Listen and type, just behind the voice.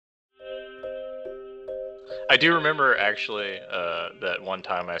I do remember actually that one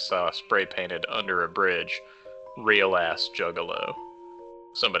time I saw spray painted under a bridge, "Real ass juggalo."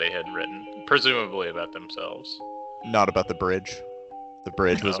 Somebody had written, presumably about themselves. Not about the bridge. The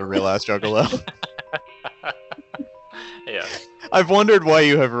bridge was Oh. a real ass juggalo. Yeah. I've wondered why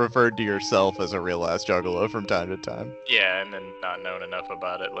you have referred to yourself as a real ass juggalo from time to time. Yeah, and then not known enough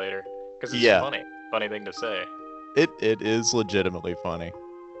about it later. Because it's Yeah. funny. Funny thing to say. It is legitimately funny.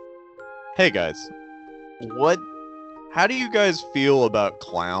 Hey guys, how do you guys feel about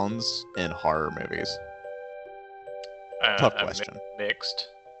clowns in horror movies? Tough I'm question. mixed.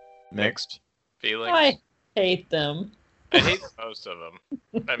 Mixed? Feelings. I hate them. I hate most of them.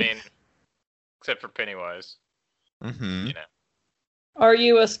 I mean, except for Pennywise. Mm-hmm. You know. Are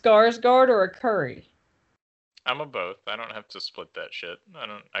you a Skarsgård or a Curry? I'm a both. I don't have to split that shit.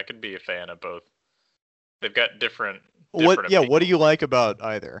 I could be a fan of both. They've got different What do appeals. you like about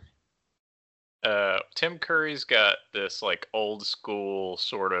either? Tim Curry's got this like old school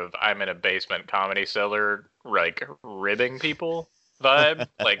sort of I'm in a basement comedy cellar like ribbing people vibe.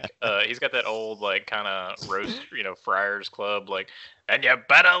 Like he's got that old like kind of roast, Friars Club like, and you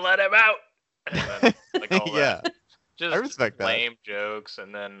better let him out. And then, like all Yeah. that. Just I respect that. lame jokes,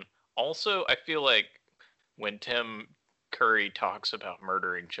 and then also I feel like when Tim Curry talks about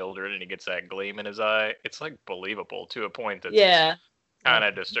murdering children and he gets that gleam in his eye, it's like believable to a point that's kind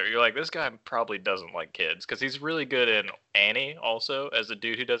of disturbing. You're like, this guy probably doesn't like kids, because he's really good in Annie also as a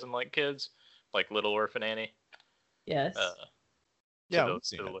dude who doesn't like kids, like Little Orphan Annie. Yes. Yeah, we've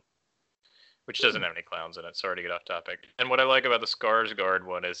seen it. Which doesn't have any clowns in it. Sorry to get off topic. And what I like about the Skarsgård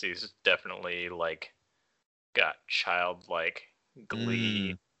one is he's definitely like got childlike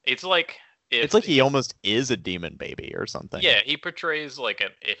glee. It's like he almost is a demon baby or something. Yeah, he portrays like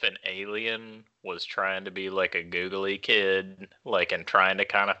if an alien was trying to be like a googly kid, like, and trying to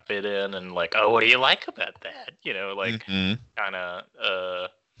kind of fit in, and like, oh, what do you like about that? Like kind of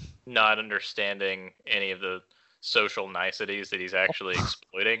not understanding any of the social niceties that he's actually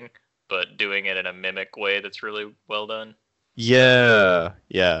exploiting, but doing it in a mimic way that's really well done. Yeah.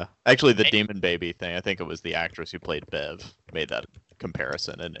 Actually, the demon baby thing, I think it was the actress who played Bev made that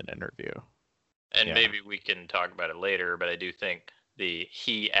comparison in an interview. And maybe we can talk about it later, but I do think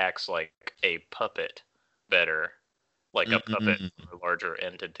he acts like a puppet better, like a puppet from a larger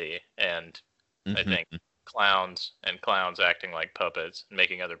entity. And I think clowns acting like puppets and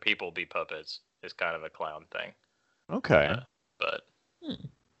making other people be puppets is kind of a clown thing. Okay. But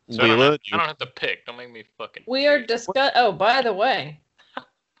so Leela, I don't have to pick. Don't make me fucking. We are Oh, by the way,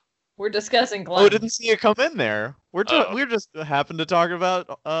 we're discussing clowns. Oh, I didn't see it come in there. We're just happened to talk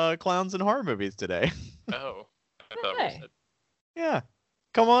about clowns in horror movies today. Oh, I thought we said. Yeah,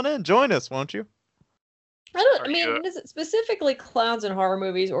 come on in, join us, won't you? I mean, is it specifically clowns in horror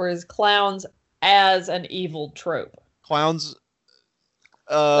movies, or is clowns as an evil trope? Clowns.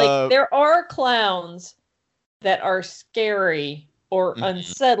 Like there are clowns that are scary or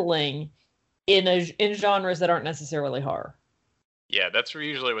unsettling in genres that aren't necessarily horror. Yeah, that's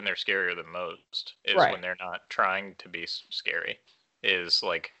usually when they're scarier than most. Is when they're not trying to be scary. Is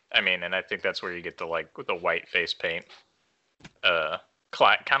like, I mean, and I think that's where you get the white face paint, kind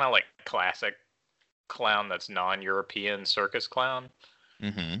of like classic clown that's non-European circus clown.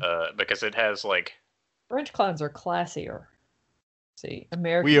 Because it has like French clowns are classier. See,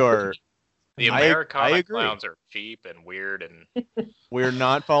 American. We are. The Americana clowns are cheap and weird, and we're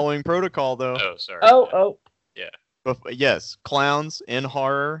not following protocol though. Oh, sorry. Oh. Yeah. But yes, clowns in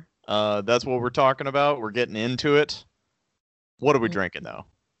horror. That's what we're talking about. We're getting into it. What are we drinking though?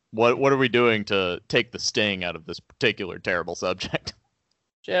 What are we doing to take the sting out of this particular terrible subject?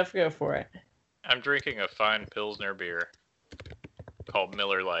 Jeff, go for it. I'm drinking a fine Pilsner beer called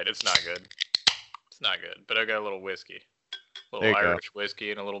Miller Lite. It's not good. But I got a little whiskey. A little Irish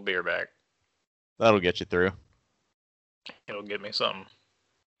whiskey and a little beer back. That'll get you through. It'll give me something.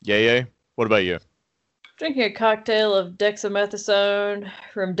 Yay. What about you? Drinking a cocktail of dexamethasone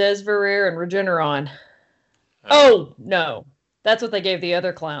from Desverir and Regeneron. Oh, no. That's what they gave the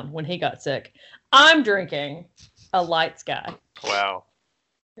other clown when he got sick. I'm drinking a Light Sky. Wow.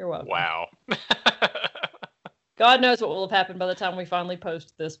 You're welcome. Wow. God knows what will have happened by the time we finally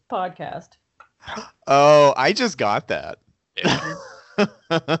post this podcast. Oh, I just got that. Yeah.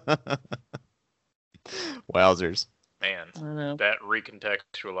 Wowzers. Man, that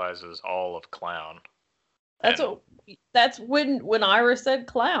recontextualizes all of clown. That's when Iris said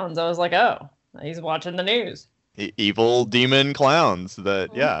clowns. I was like, oh, he's watching the news. Evil demon clowns.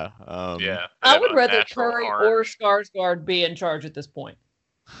 Yeah. I would rather Curry or Skarsgård be in charge at this point.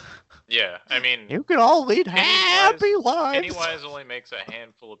 Yeah, I mean, you could all lead happy lives. Pennywise only makes a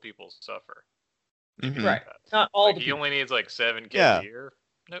handful of people suffer. Mhm. Right. Not all Like, the he people. only needs like 7 kids Yeah. a year,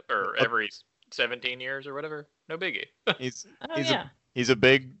 or every 17 years or whatever. No biggie. He's Oh, he's yeah. a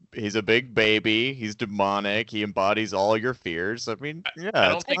big baby. He's demonic. He embodies all your fears. I mean, yeah, I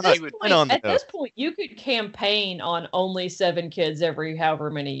don't it's think kinda he would- right on the At this point, you could campaign on only 7 kids every however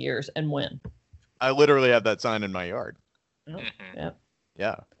many years and win. I literally have that sign in my yard. Oh, Mhm. yeah.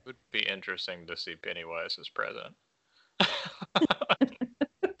 Yeah. It would be interesting to see Pennywise as president.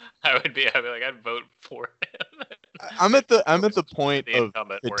 I'd be like, I'd vote for him. I'm at the point The of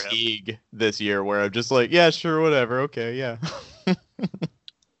incumbent for him. fatigue this year where I'm just like, yeah, sure, whatever, okay, yeah.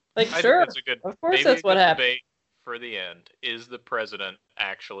 Like, I sure. think that's a good, Of course maybe that's a what good happened. debate for the end. Is the president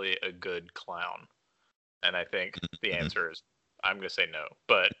actually a good clown? And I think the answer is, I'm going to say no.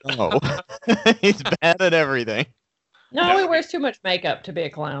 But Oh, he's bad at everything. No, No, he he- wears too much makeup to be a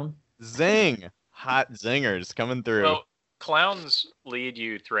clown. Zing, hot zingers coming through. well, clowns lead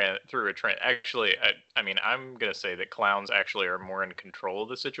you through a trend. Actually, I mean, I'm going to say that clowns actually are more in control of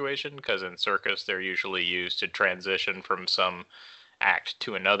the situation, because in circus, they're usually used to transition from some act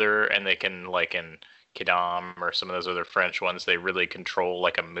to another, and they can, like in Kidam or some of those other French ones, they really control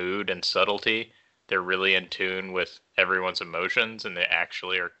like a mood and subtlety. They're really in tune with everyone's emotions, and they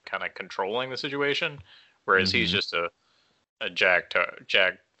actually are kind of controlling the situation. Whereas he's Mhm. just a jack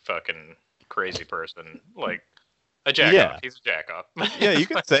fucking crazy person, like a jack Yeah. off. He's a jack off. Yeah, you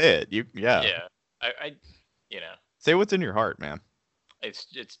can say it. Yeah. Yeah, I Say what's in your heart, man. it's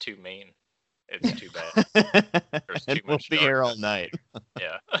too mean. It's too bad. There's And too we'll much be here all darkness. night.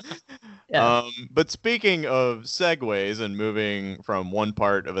 Yeah. Yeah. But speaking of segues and moving from one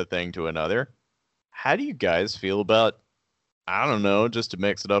part of a thing to another, how do you guys feel about, I don't know, just to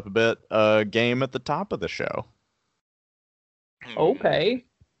mix it up a bit, a game at the top of the show? Okay.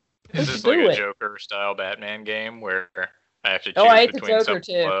 Is Let's this like do a it. Joker style Batman game where I have to choose Oh, I hate the between Joker,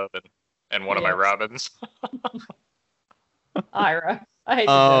 something I too. love and one of my Yes. Robins? Ira. I hate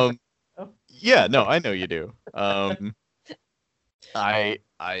the Joker. Yeah, no, I know you do.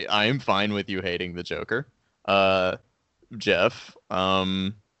 I'm fine with you hating the Joker. Jeff,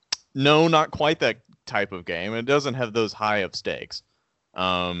 no, not quite that type of game. It doesn't have those high of stakes.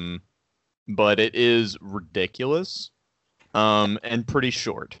 But it is ridiculous. And pretty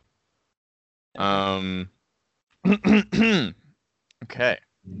short. Okay.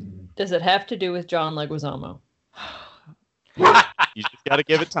 Does it have to do with John Leguizamo? You just gotta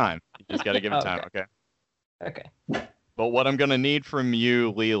give it time. You just gotta give it time, okay? Okay. But what I'm gonna need from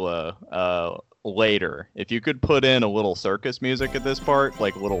you, Leela, later, if you could put in a little circus music at this part,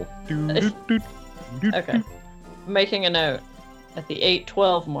 like a little. Okay. I'm making a note at the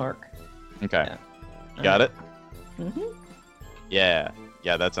 8:12 mark. Okay. Yeah. You got it? Mm-hmm. Yeah.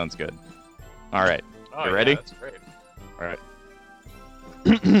 Yeah, that sounds good. All right. Oh, You yeah, ready? that's great. All right.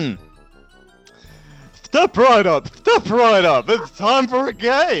 Step right up. Step right up. It's time for a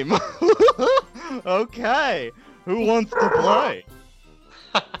game. Okay. Who wants to play?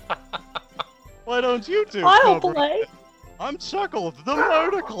 Why don't you two? I'll come play. right in? I'm Chuckles, the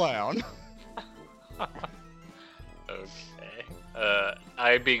motor clown. Okay.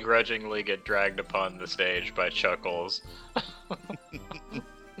 I begrudgingly get dragged upon the stage by Chuckles.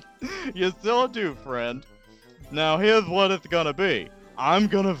 You still do, friend. Now here's what it's gonna be. I'm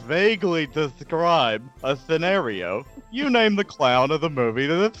gonna vaguely describe a scenario. You name the clown of the movie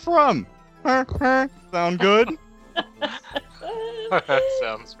that it's from. Sound good?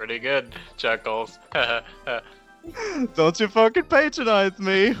 Sounds pretty good, Chuckles. Don't you fucking patronize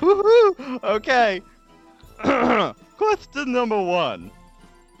me. Woohoo! Okay. Question number 1.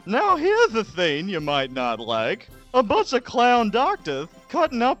 Now here's a scene you might not like. A bunch of clown doctors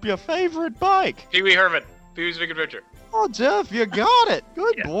cutting up your favorite bike. Pee Wee Herman, Pee Wee's Big Adventure. Oh, Jeff, you got it.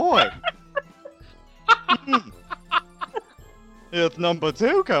 Good Yeah. boy. Here's number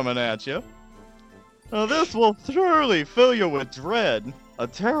 2 coming at you. Now this will surely fill you with dread. A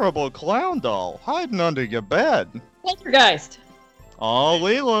terrible clown doll hiding under your bed. Poltergeist. Oh,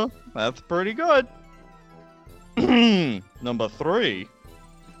 Leela, that's pretty good. Number 3.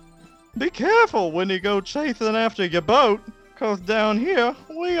 Be careful when you go chasing after your boat, 'cause down here,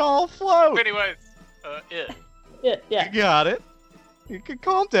 we all float. Pennywise, it. Yeah. You got it. You can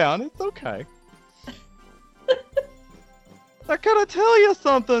calm down, it's okay. I gotta tell you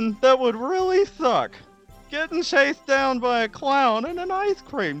something that would really suck. Getting chased down by a clown in an ice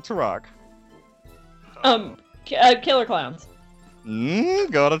cream truck. Killer Clowns.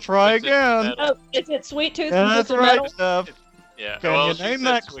 Gotta try What's it, again. Metal? Oh, is it Sweet Tooth Yeah, from that's Mr. right, Metal? Jeff. Yeah. Can well, you she name said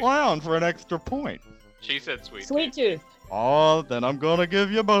that sweet. clown for an extra point? She said sweet. Sweet Tooth. Tooth. Oh, then I'm gonna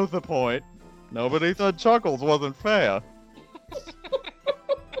give you both a point. Nobody said Chuckles wasn't fair.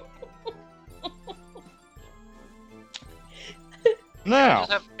 Now.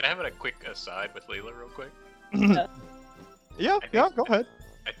 Can I have a quick aside with Leela real quick? Yeah, go ahead.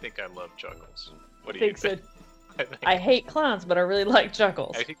 I think I love Chuckles. What I do you think so. think? I hate clowns, but I really like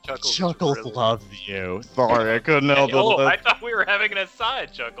Chuckles. I think Chuckles. Chuckles really... loves you. Sorry, I couldn't help it. I thought we were having an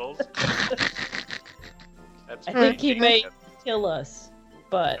aside, Chuckles. That's I think he may kill us,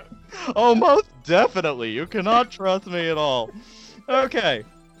 but... Oh, most definitely. You cannot trust me at all. Okay.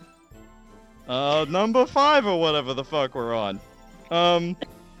 Number 5 or whatever the fuck we're on.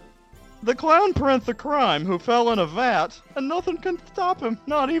 The clown prince of crime who fell in a vat, and nothing can stop him,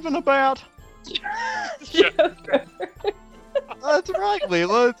 not even a bat. That's right,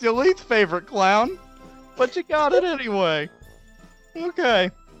 Leela. It's your least favorite clown, but you got it anyway. Okay.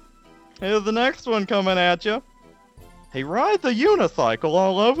 Here's the next one coming at you. He rides a unicycle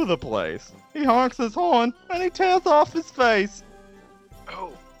all over the place. He honks his horn, and he tears off his face.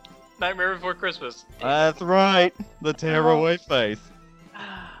 Oh, Nightmare Before Christmas. That's right, the tearaway face.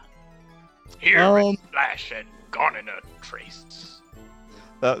 Here is flash and gone in a trace.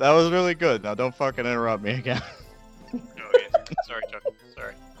 That was really good. Now don't fucking interrupt me again. Okay. Sorry, Chuck.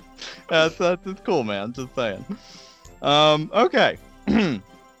 Sorry. That's cool, man. Just saying. Okay. Fucking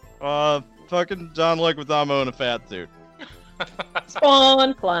John Leguizamo in a fat suit.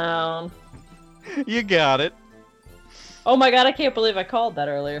 Spawn clown. You got it. Oh my god, I can't believe I called that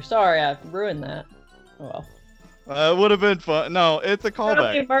earlier. Sorry, I ruined that. Oh well. It would have been fun. No, it's a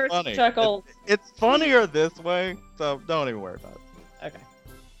callback. It's funny. Chuckles. It's funnier this way, so don't even worry about it. Okay.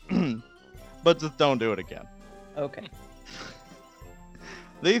 But just don't do it again. Okay.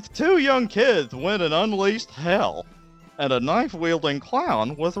 These 2 young kids went and unleashed hell, and a knife-wielding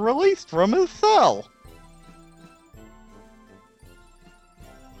clown was released from his cell.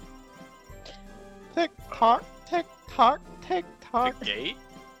 Tick-tock, tick-tock, tick-tock. The gate?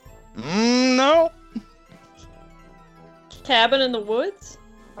 No. Cabin in the woods?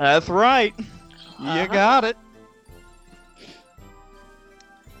 That's right. You got it.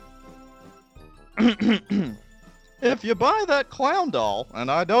 If you buy that clown doll, and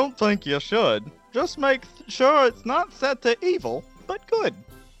I don't think you should, just make sure it's not set to evil, but good.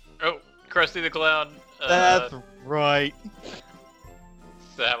 Oh, Krusty the Clown. That's right.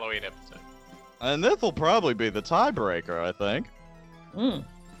 It's the Halloween episode. And this will probably be the tiebreaker, I think.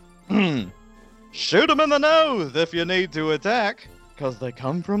 Shoot them in the nose if you need to attack, because they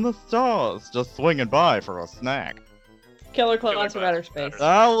come from the stars, just swinging by for a snack. Killer Clowns from Outer Space.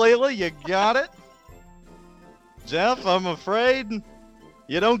 Oh, Leela, you got it. Jeff, I'm afraid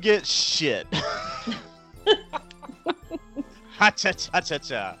you don't get shit.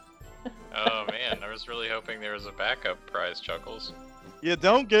 Ha-cha-cha-cha-cha. Oh, man, I was really hoping there was a backup prize, Chuckles. You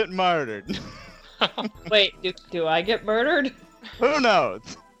don't get murdered. Wait, do I get murdered? Who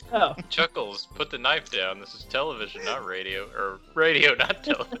knows? Oh. Chuckles, put the knife down. This is television, not radio. Or radio, not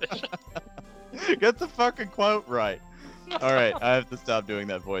television. Get the fucking quote right. Alright, I have to stop doing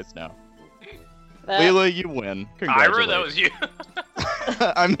that voice now. Leela, you win. Ira, that was you.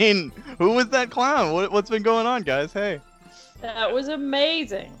 I mean, who was that clown? What's been going on, guys? Hey. That was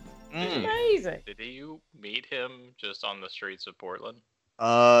amazing. Amazing. Did you meet him just on the streets of Portland?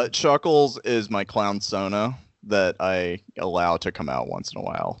 Chuckles is my clown Sona that I allow to come out once in a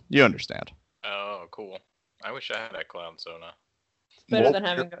while. You understand? Oh, cool. I wish I had that clown Sona. It's better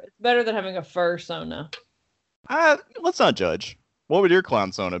than having a fur Sona. Let's not judge. What would your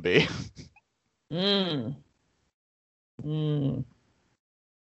clown Sona be? I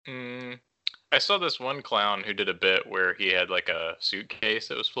saw this one clown who did a bit where he had like a suitcase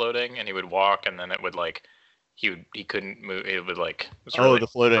that was floating, and he would walk, and then it would like he couldn't move. It would like the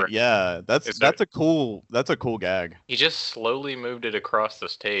floating. Yeah, that's a cool gag. He just slowly moved it across the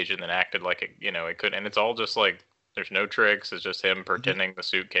stage, and then acted like it couldn't. And it's all just like there's no tricks. It's just him pretending the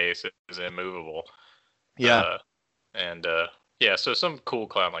suitcase is immovable. Yeah, yeah. So some cool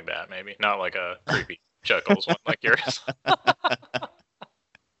clown like that, maybe not like a creepy Chuckles one like yours.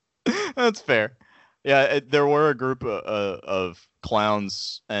 That's fair. Yeah, there were a group of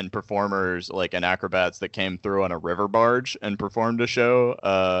clowns and performers, like, and acrobats that came through on a river barge and performed a show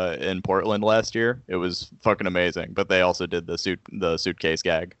in Portland last year. It was fucking amazing. But they also did the suitcase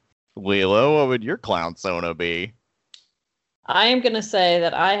gag. Lilo, what would your clown Sona be? I am going to say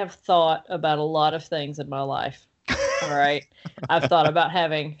that I have thought about a lot of things in my life. All right. I've thought about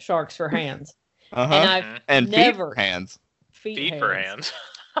having sharks for hands. And feet for hands. Feet for hands.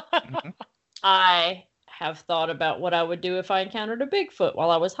 I have thought about what I would do if I encountered a Bigfoot while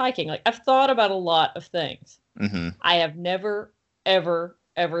I was hiking. Like, I've thought about a lot of things. I have never, ever,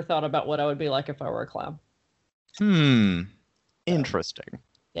 ever thought about what I would be like if I were a clown. Interesting.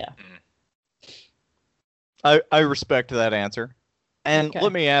 Yeah. I respect that answer. And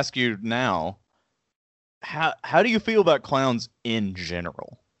let me ask you now, how do you feel about clowns in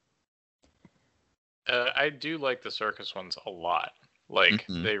general? I do like the circus ones a lot. Like,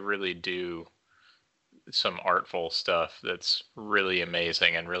 they really do some artful stuff that's really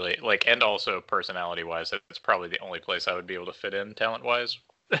amazing and really, like, and also personality-wise, that's probably the only place I would be able to fit in talent-wise.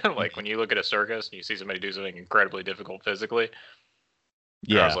 Like, when you look at a circus and you see somebody do something incredibly difficult physically,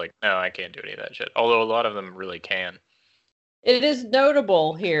 I was like, no, I can't do any of that shit. Although a lot of them really can. It is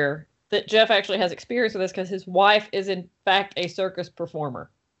notable here that Jeff actually has experience with this because his wife is in fact a circus performer.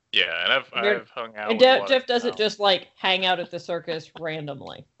 Yeah, and I've hung out. And Jeff doesn't just like hang out at the circus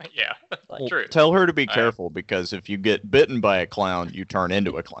randomly. Yeah, well, true. Tell her to be careful because if you get bitten by a clown, you turn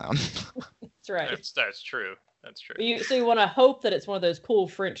into a clown. That's right. That's true. That's true. So you want to hope that it's one of those cool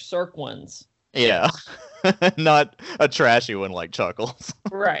French cirque ones. Yeah, not a trashy one like Chuckles.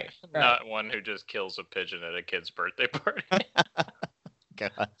 Right. Not one who just kills a pigeon at a kid's birthday party.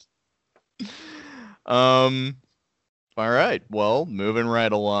 God. All right. Well, moving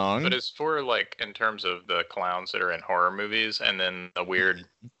right along. But as for like in terms of the clowns that are in horror movies, and then the weird,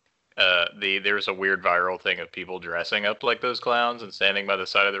 there's a weird viral thing of people dressing up like those clowns and standing by the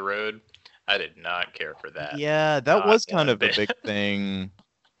side of the road. I did not care for that. Yeah, that was kind of a big thing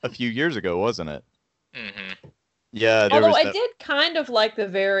a few years ago, wasn't it? Mm-hmm. Yeah. Although I did kind of like the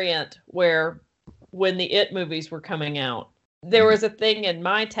variant where when the It movies were coming out, there was a thing in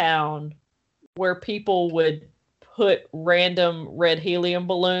my town where people would put random red helium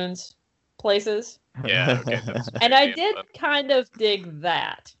balloons places. Yeah. Okay, and I did kind of dig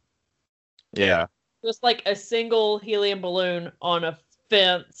that. Yeah. Just like a single helium balloon on a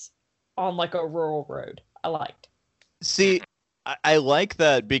fence on like a rural road. I liked. See, I like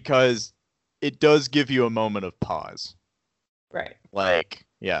that because it does give you a moment of pause. Right. Like,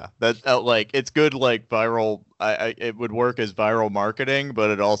 yeah, that like it's good like viral. It would work as viral marketing, but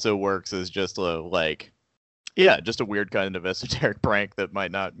it also works as just just a weird kind of esoteric prank that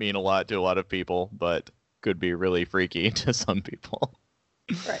might not mean a lot to a lot of people, but could be really freaky to some people.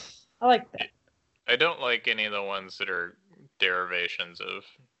 Right. I like that. I don't like any of the ones that are derivations of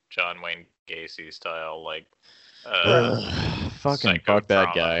John Wayne Gacy style, like fucking fuck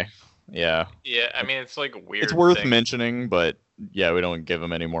that guy. Yeah. Yeah, I mean it's like weird. It's worth mentioning, but yeah, we don't give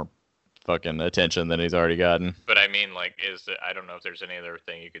him any more fucking attention than he's already gotten. But I mean, like, I don't know if there's any other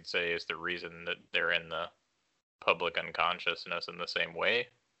thing you could say is the reason that they're in the public unconsciousness in the same way.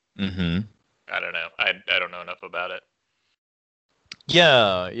 Mm-hmm. I don't know. I don't know enough about it.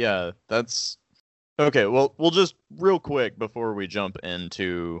 Yeah, that's okay. Well, we'll just real quick before we jump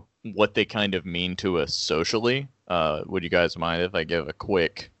into what they kind of mean to us socially. Would you guys mind if I give a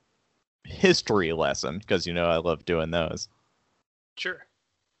quick history lesson? Because I love doing those. Sure.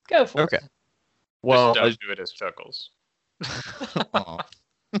 Go for it. Okay. Well, just don't do it as Chuckles.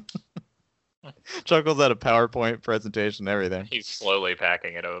 Chuckles had a PowerPoint presentation and everything. He's slowly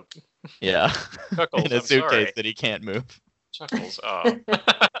packing it up. Yeah. Chuckles, in a suitcase that he can't move. Chuckles, oh.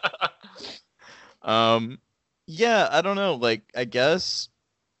 Yeah, I don't know. Like, I guess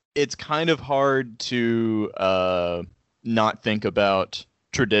it's kind of hard to not think about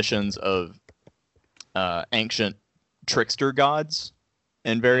traditions of ancient trickster gods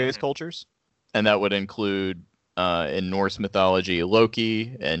in various cultures. And that would include in Norse mythology,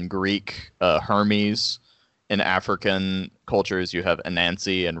 Loki, and Greek, Hermes. In African cultures, you have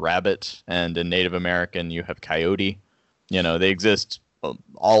Anansi and Rabbit, and in Native American, you have Coyote. They exist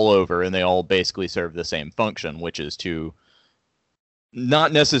all over, and they all basically serve the same function, which is to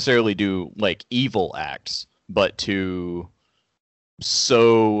not necessarily do like evil acts, but to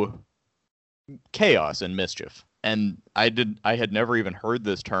sow chaos and mischief. And I had never even heard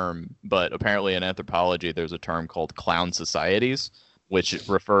this term, but apparently in anthropology there's a term called clown societies, which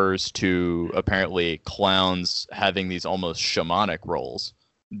refers to apparently clowns having these almost shamanic roles.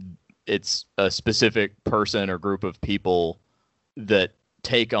 It's a specific person or group of people that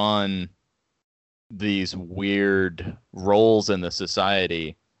take on these weird roles in the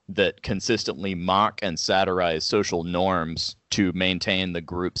society that consistently mock and satirize social norms to maintain the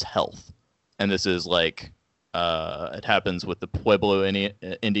group's health. And this is like it happens with the Pueblo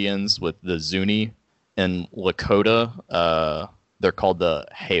Indians, with the Zuni in Lakota. They're called the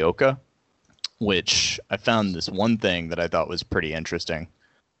Heyoka, which I found this one thing that I thought was pretty interesting.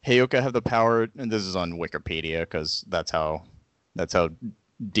 Heyoka have the power, and this is on Wikipedia because that's how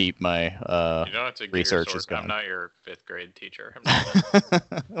deep my research is going. I'm not your 5th grade teacher.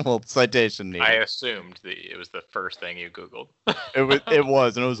 Well, citation needed. I assumed that it was the first thing you Googled. It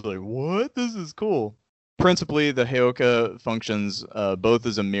was, and I was like, what? This is cool. Principally, the Heyoka functions both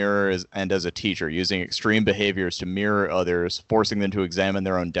as a mirror and as a teacher, using extreme behaviors to mirror others, forcing them to examine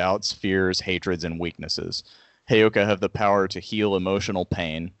their own doubts, fears, hatreds, and weaknesses. Heyoka have the power to heal emotional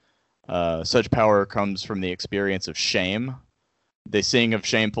pain. Such power comes from the experience of shame. They sing of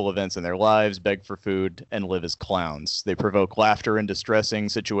shameful events in their lives, beg for food, and live as clowns. They provoke laughter in distressing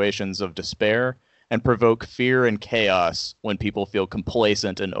situations of despair, and provoke fear and chaos when people feel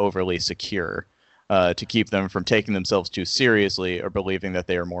complacent and overly secure, to keep them from taking themselves too seriously or believing that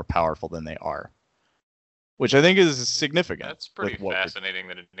they are more powerful than they are. Which I think is significant. That's pretty fascinating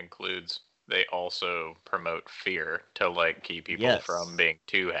that it includes. They also promote fear to like keep people from being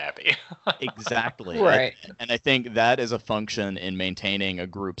too happy. Exactly. Right. And I think that is a function in maintaining a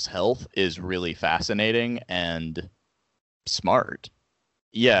group's health is really fascinating and smart.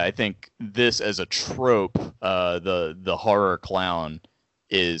 Yeah, I think this as a trope, the horror clown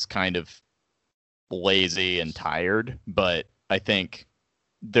is kind of lazy and tired, but I think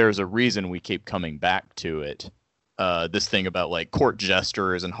there's a reason we keep coming back to it. This thing about like court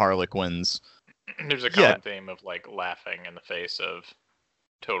jesters and harlequins. There's a common theme of like laughing in the face of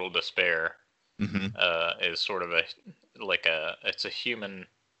total despair. Is sort of it's a human,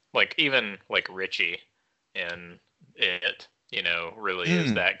 like even like Richie in it, really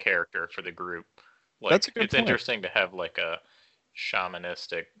is that character for the group. Like That's a good it's point. Interesting to have like a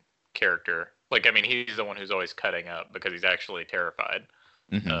shamanistic character. Like I mean, he's the one who's always cutting up because he's actually terrified.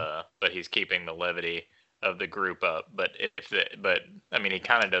 But he's keeping the levity of the group up. But I mean, he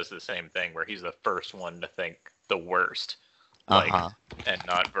kind of does the same thing where he's the first one to think the worst, like, and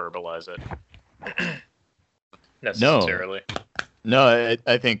not verbalize it necessarily. No,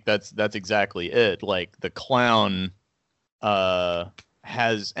 I think that's exactly it. Like the clown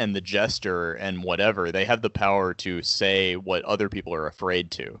has, and the jester and whatever, they have the power to say what other people are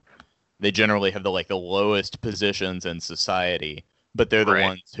afraid to. They generally have the lowest positions in society, but they're the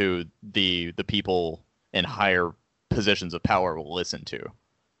ones who the people in higher positions of power will listen to.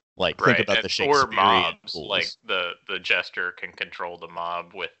 Like think about the Shakespearean or mobs. fools. Like the jester can control the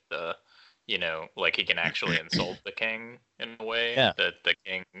mob with the, like he can actually insult the king in a way that the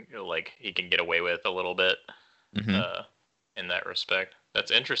king, like he can get away with a little bit in that respect. That's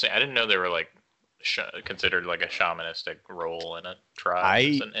interesting. I didn't know they were like considered like a shamanistic role in a tribe.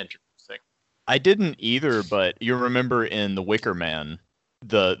 It's an interesting. I didn't either, but you remember in The Wicker Man,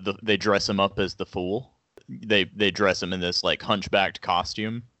 they dress him up as the fool. They dress him in this like hunchbacked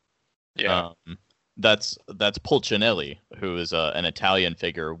costume. Yeah. That's Pulcinelli, who is an Italian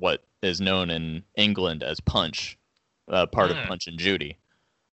figure, what is known in England as Punch, part of Punch and Judy.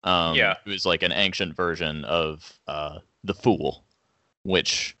 Who is like an ancient version of the Fool,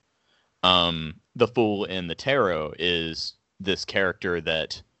 which the Fool in the tarot is this character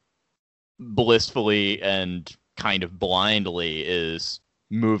that blissfully and kind of blindly is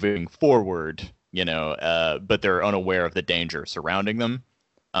moving forward, but they're unaware of the danger surrounding them.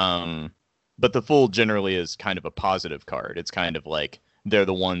 But the Fool generally is kind of a positive card. It's kind of like they're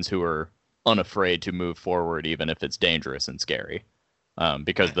the ones who are unafraid to move forward even if it's dangerous and scary.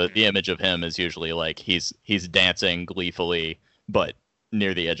 Because the image of him is usually like he's dancing gleefully but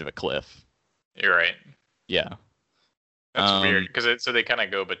near the edge of a cliff. You're right. Yeah. That's weird because so they kind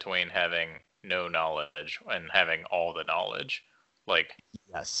of go between having no knowledge and having all the knowledge. Like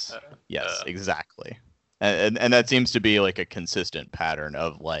yes, exactly. And that seems to be like a consistent pattern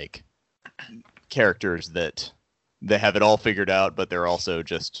of like characters that they have it all figured out, but they're also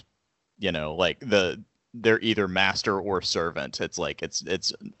just, like they're either master or servant. It's like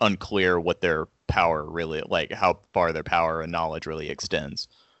it's unclear what their power really, like how far their power and knowledge really extends.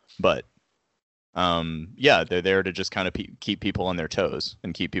 But they're there to just kind of keep people on their toes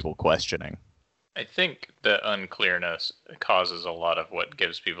and keep people questioning. I think the unclearness causes a lot of what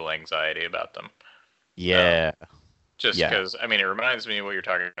gives people anxiety about them. Yeah. Just because, I mean, it reminds me of what you're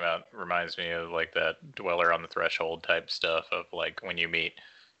talking about. Reminds me of like that dweller on the threshold type stuff of like when you meet,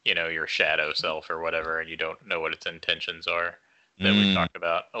 your shadow self or whatever, and you don't know what its intentions are. That we've talked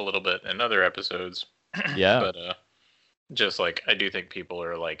about a little bit in other episodes. Yeah. But just like I do think people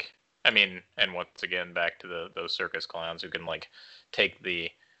are like, I mean, and once again back to those circus clowns who can like take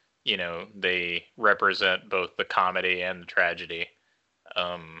the, they represent both the comedy and the tragedy,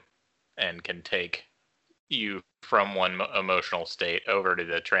 and can take you from one emotional state over to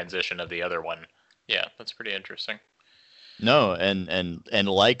the transition of the other one. Yeah, that's pretty interesting. No, and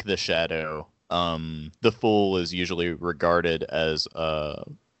like the shadow, the Fool is usually regarded as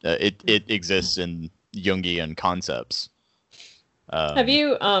it exists in Jungian concepts. Have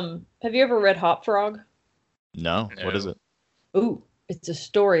you ever read Hop Frog? No. What is it? Ooh, it's a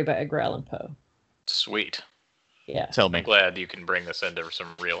story by Edgar Allan Poe. Sweet. Yeah. Tell me. I'm glad you can bring this into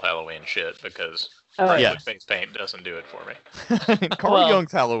some real Halloween shit because Yeah. face paint doesn't do it for me. Carl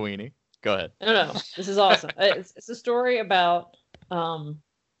Jung's Halloweeny. Go ahead. No. This is awesome. It's a story about a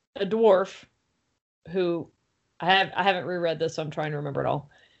dwarf who I haven't reread this, so I'm trying to remember it all.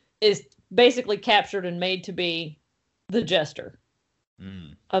 Is basically captured and made to be the jester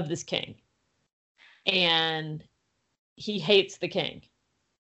of this king, and he hates the king,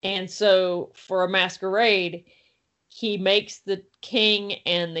 and so for a masquerade, he makes the king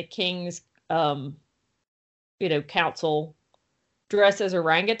and the king's council dress as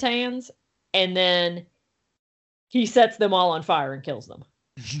orangutans, and then he sets them all on fire and kills them.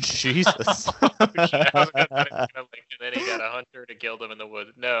 Jesus. And then he got a hunter to kill them in the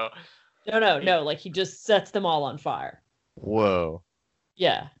woods. No. Like he just sets them all on fire. Whoa.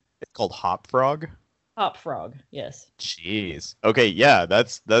 Yeah. It's called Hop Frog? Hop Frog, yes. Jeez. Okay, yeah,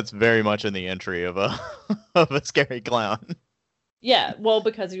 that's very much in the entry of a of a scary clown. Yeah, well,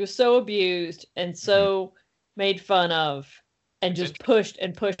 because he was so abused and so made fun of and just pushed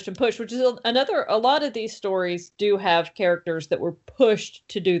and pushed and pushed, which is a lot of these stories do have characters that were pushed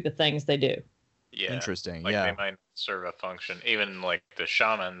to do the things they do. Yeah. Interesting, like yeah. They might serve a function. Even like the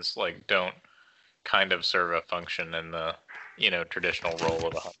shamans don't kind of serve a function in the, traditional role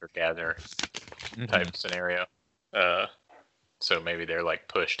of a hunter-gatherer type scenario. So maybe they're like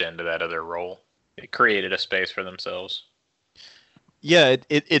pushed into that other role. They created a space for themselves. Yeah,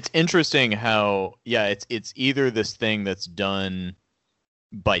 it's interesting how it's either this thing that's done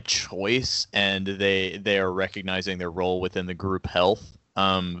by choice and they are recognizing their role within the group health,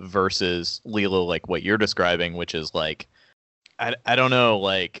 versus Leela, like what you're describing, which is like I don't know,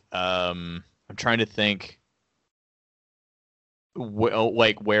 like I'm trying to think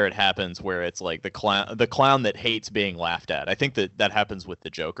where it happens, where it's like the clown that hates being laughed at. I think that happens with the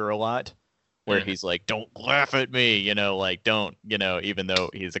Joker a lot, where he's like, don't laugh at me, don't, even though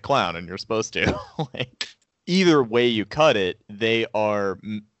he's a clown and you're supposed to. Like, either way you cut it, they are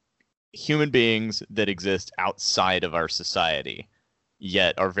human beings that exist outside of our society,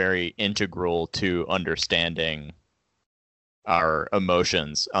 yet are very integral to understanding our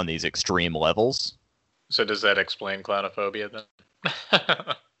emotions on these extreme levels. So does that explain clownophobia then?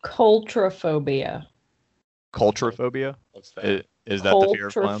 Cultrophobia. Cultrophobia? What's that? Is that the fear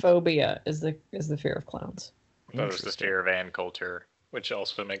of clowns? Cultrophobia is the fear of clowns. I thought it was the fear of Ann Coulter, which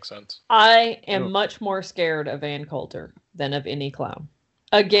also makes sense. I am much more scared of Ann Coulter than of any clown.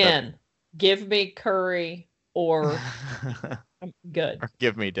 Again, give me curry or I'm good. Or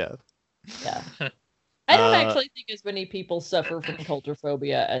give me death. Yeah. I don't actually think as many people suffer from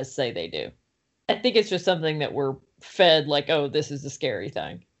cultrophobia as say they do. I think it's just something that we're fed like, oh, this is a scary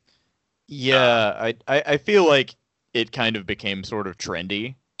thing. Yeah, I feel like it kind of became sort of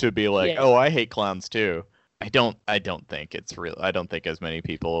trendy to be like, oh, I hate clowns too. I don't think it's real. I don't think as many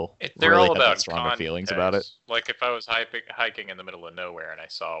people they're really all have about stronger context. feelings about it. Like if I was hiking in the middle of nowhere and I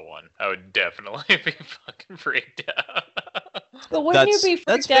saw one, I would definitely be fucking freaked out. But wouldn't you be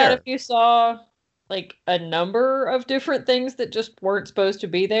freaked out if you saw like a number of different things that just weren't supposed to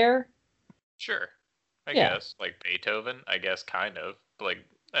be there? Sure. I guess. Like Beethoven, I guess kind of. Like,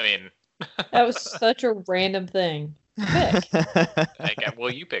 I mean... That was such a random thing. Pick.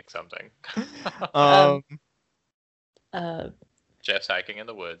 Well, you pick something. Jeff's hiking in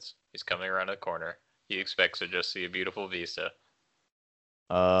the woods. He's coming around a corner. He expects to just see a beautiful vista.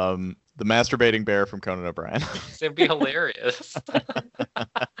 The masturbating bear from Conan O'Brien. It'd be hilarious.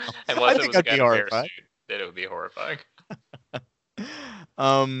 Unless it was a bear suit, then it would be horrifying.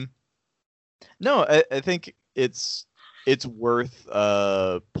 No, I think it's worth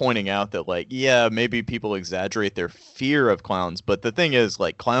pointing out that, like, yeah, maybe people exaggerate their fear of clowns, but the thing is,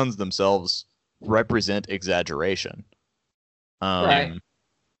 like, clowns themselves represent exaggeration. Right.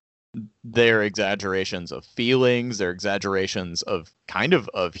 They're exaggerations of feelings. They're exaggerations of kind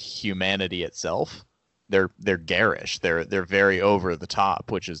of humanity itself. They're garish. They're very over the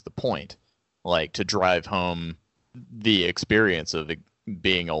top, which is the point. Like, to drive home the experience of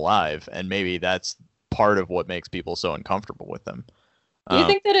being alive, and maybe that's part of what makes people so uncomfortable with them. Do you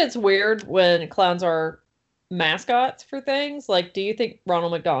think that it's weird when clowns are mascots for things? Like, do you think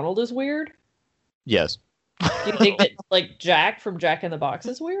Ronald McDonald is weird? Yes. Do you think that, like, Jack from Jack in the Box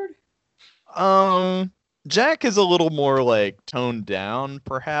is weird? Jack is a little more, like, toned down,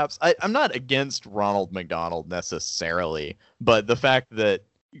 perhaps. I'm not against Ronald McDonald necessarily, but the fact that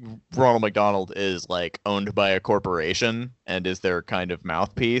Ronald McDonald is, like, owned by a corporation and is their kind of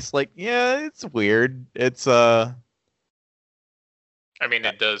mouthpiece, like, yeah, it's weird. It's I mean,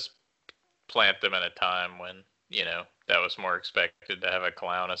 it does plant them at a time when, that was more expected to have a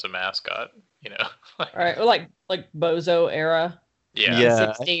clown as a mascot. All right, or like Bozo era.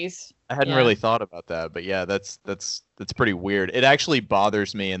 Yeah. 60s. I hadn't really thought about that, but yeah, that's pretty weird. It actually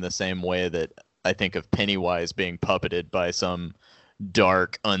bothers me in the same way that I think of Pennywise being puppeted by some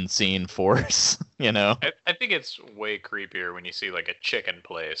dark, unseen force, I think it's way creepier when you see like a chicken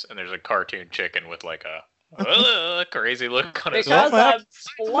place and there's a cartoon chicken with like a crazy look on his face. Because I'm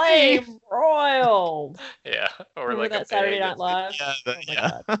flame broiled. Yeah, or remember like that a Saturday pig. Night Live. Yeah, Oh my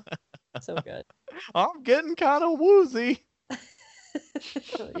God. So good. I'm getting kind of woozy.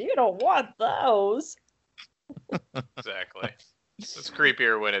 You don't want those. Exactly. It's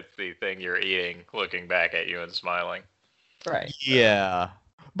creepier when it's the thing you're eating looking back at you and smiling. Right. Yeah.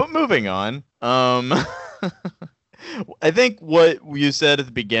 But moving on. I think what you said at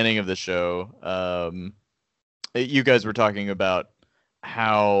the beginning of the show, you guys were talking about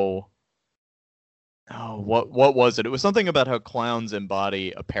how what was it? It was something about how clowns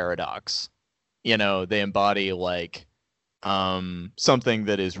embody a paradox. They embody like something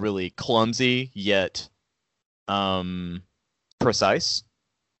that is really clumsy yet precise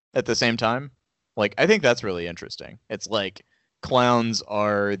at the same time. Like, I think that's really interesting. It's like clowns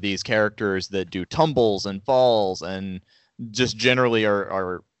are these characters that do tumbles and falls and just generally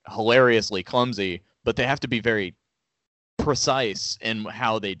are hilariously clumsy, but they have to be very precise in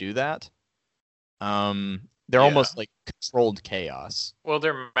how they do that. They're almost like controlled chaos. Well,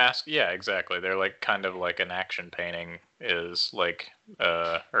 they're mask. Yeah, exactly. They're like kind of like an action painting is like,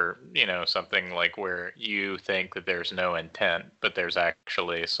 or something like where you think that there's no intent, but there's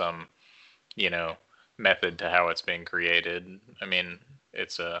actually some, method to how it's being created. I mean,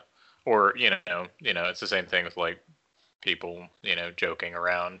 it's it's the same thing with like people, joking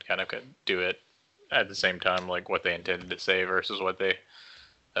around, kind of do it at the same time, like what they intended to say versus what they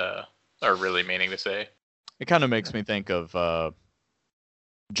are really meaning to say. It kind of makes me think of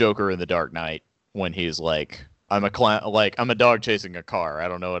Joker in The Dark Knight when he's like, I'm a dog chasing a car. I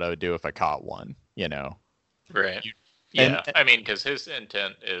don't know what I would do if I caught one, Right. Yeah, I mean, because his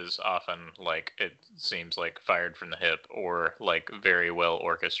intent is often like, it seems like fired from the hip or like very well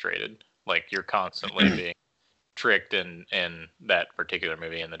orchestrated. Like you're constantly being tricked in that particular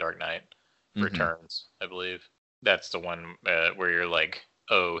movie in The Dark Knight Returns, I believe. That's the one where you're like,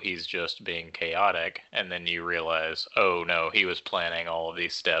 oh, he's just being chaotic. And then you realize, oh no, he was planning all of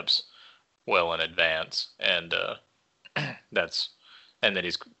these steps well in advance. And and then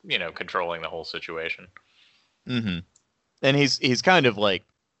he's, controlling the whole situation. Mm-hmm. And he's kind of like,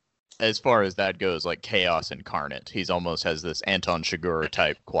 as far as that goes, like chaos incarnate. He's almost has this Anton Chigurh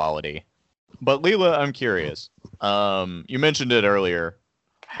type quality. But Leela, I'm curious. You mentioned it earlier.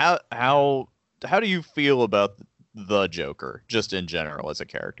 How do you feel about the Joker, just in general as a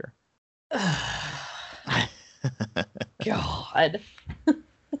character? God.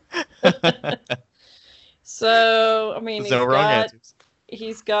 So, I mean,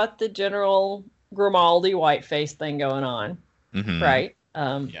 he's got the general Grimaldi whiteface thing going on, right?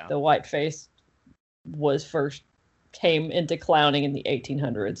 The whiteface came into clowning in the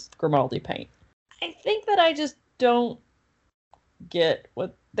 1800s, Grimaldi paint. I think that I just don't get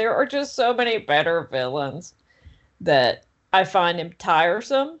there are just so many better villains that I find him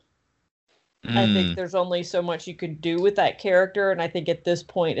tiresome. I think there's only so much you can do with that character, and I think at this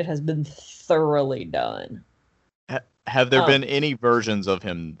point it has been thoroughly done. Have there been any versions of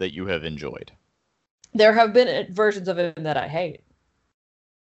him that you have enjoyed? There have been versions of him that I hate.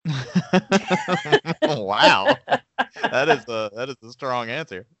 Wow, that is a strong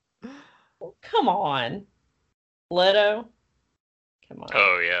answer. Come on, Leto. Come on.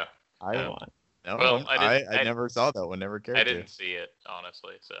 Oh yeah. Come on. No, well, I never saw that one. Never cared. I didn't see it,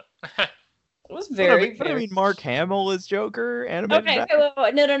 honestly. So it was very. I mean, Mark Hamill is Joker animated. Okay,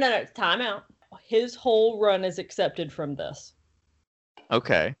 wait. No. Time out. His whole run is accepted from this.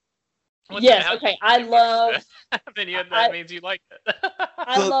 Okay. Yes. Okay. I love. That means you like it.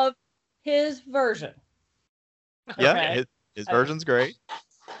 I love his version. Yeah, okay. His version's great.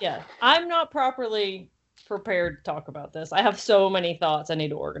 Yeah, I'm not properly prepared to talk about this. I have so many thoughts. I need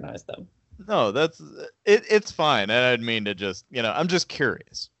to organize them. No, that's it. It's fine. And I didn't mean to just, I'm just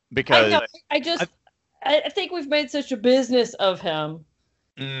curious because I think we've made such a business of him.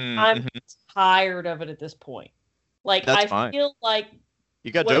 I'm tired of it at this point. Like, I feel like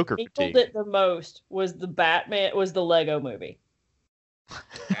you got Joker fatigue. It the most was the Lego movie.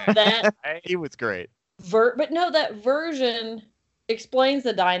 That he was great. But no, that version explains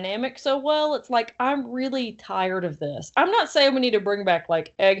the dynamic so well. It's like, I'm really tired of this. I'm not saying we need to bring back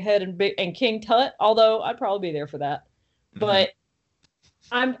like Egghead and King Tut, although I'd probably be there for that. But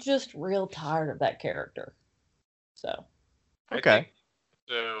I'm just real tired of that character. So. Okay.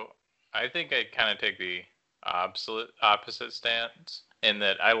 I think I kind of take the opposite stance in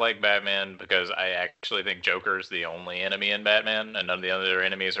that I like Batman because I actually think Joker's the only enemy in Batman, and none of the other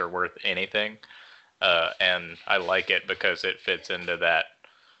enemies are worth anything. And I like it because it fits into that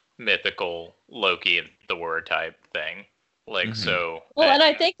mythical Loki and Thor type thing. Like, so. Well, and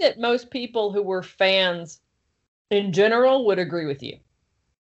I think that most people who were fans in general would agree with you.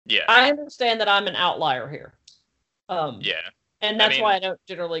 Yeah. I understand that I'm an outlier here. Yeah. And that's why I don't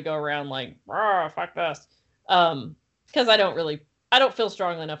generally go around like, fuck this. Because I don't feel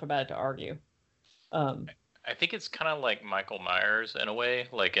strongly enough about it to argue. I think it's kind of like Michael Myers in a way,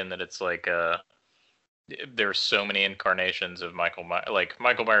 like in that it's like there's so many incarnations of Michael Myers. Like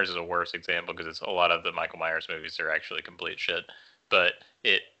Michael Myers is a worse example because it's a lot of the Michael Myers movies are actually complete shit. But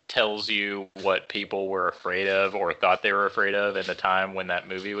it tells you what people were afraid of or thought they were afraid of in the time when that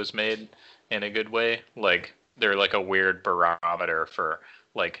movie was made in a good way. Like they're like a weird barometer for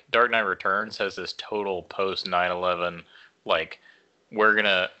like Dark Knight Returns has this total post 9/11 like we're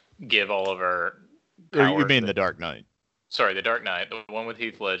gonna give all of our You mean The Dark Knight? Sorry, The Dark Knight, the one with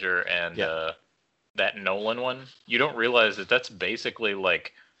Heath Ledger and that Nolan one. You don't realize that that's basically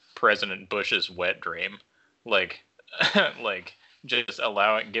like President Bush's wet dream, like like just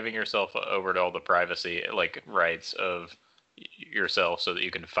giving yourself over to all the privacy like rights of yourself so that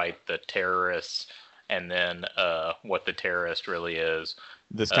you can fight the terrorists and then what the terrorist really is.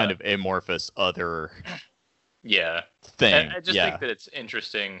 This kind of amorphous other thing. I just think that it's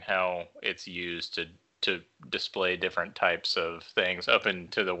interesting how it's used to display different types of things up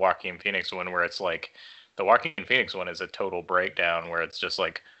into the Joaquin Phoenix one where it's like the Joaquin Phoenix one is a total breakdown where it's just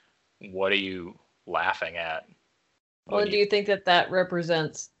like, what are you laughing at? Well, do you think that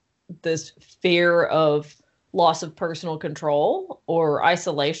represents this fear of loss of personal control or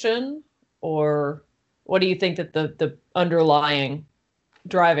isolation, or what do you think that the underlying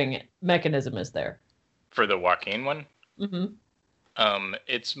driving mechanism is there? For the Joaquin one? Mm-hmm.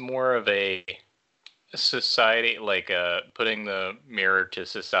 It's more of a society, like putting the mirror to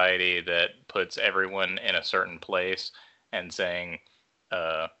society that puts everyone in a certain place and saying,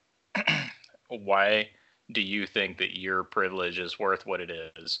 why do you think that your privilege is worth what it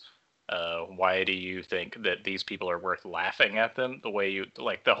is? Why do you think that these people are worth laughing at them? The way you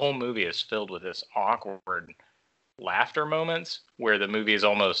like the whole movie is filled with this awkward laughter moments where the movie is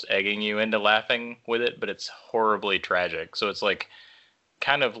almost egging you into laughing with it, but it's horribly tragic. So it's like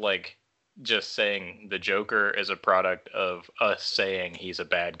kind of like just saying the Joker is a product of us saying he's a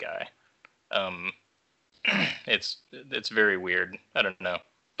bad guy. It's very weird. I don't know,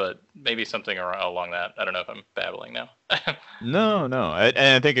 but maybe something along that. I don't know if I'm babbling now. No. And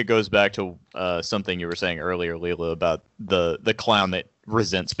I think it goes back to something you were saying earlier, Leela, about the clown that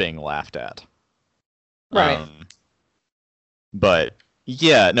resents being laughed at. Right. But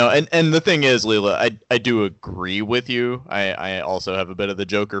yeah, no, and the thing is, Leela, I do agree with you. I also have a bit of the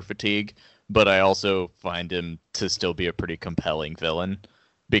Joker fatigue, but I also find him to still be a pretty compelling villain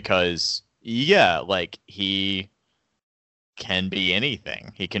because, yeah, like he can be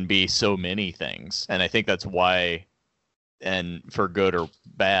anything. He can be so many things. And I think that's why, and for good or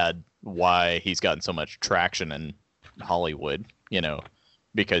bad, why he's gotten so much traction in Hollywood,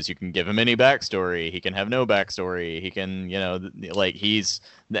 because you can give him any backstory. He can have no backstory. He can, like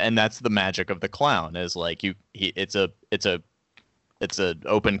and that's the magic of the clown is like it's an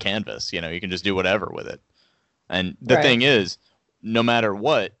open canvas. You can just do whatever with it. And the thing is, no matter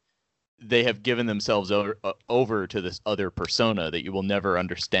what, they have given themselves over to this other persona that you will never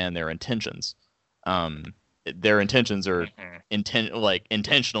understand their intentions. Their intentions are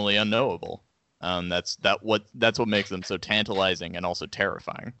intentionally unknowable. That's what makes them so tantalizing and also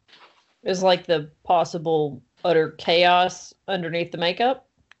terrifying. Is like the possible utter chaos underneath the makeup.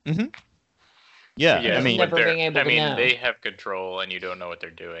 Mm-hmm. Yeah, I mean, never being able to know. They have control, and you don't know what they're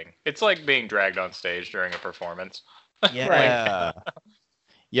doing. It's like being dragged on stage during a performance. Yeah,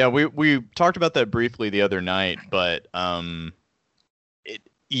 yeah. We talked about that briefly the other night, but I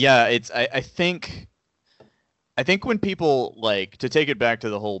think when people like to take it back to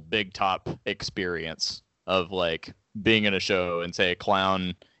the whole big top experience of like being in a show and say a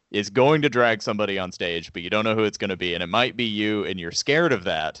clown is going to drag somebody on stage, but you don't know who it's going to be, and it might be you, and you're scared of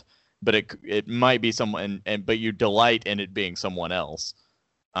that, but it might be someone, but you delight in it being someone else.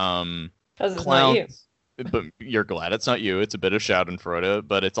 Because it's not you. But you're glad it's not you. It's a bit of Schadenfreude,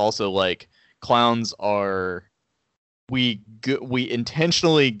 but it's also like clowns are. We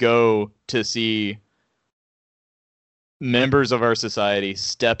intentionally go to see members of our society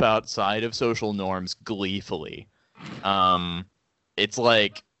step outside of social norms gleefully. It's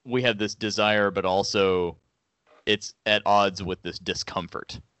like we have this desire, but also it's at odds with this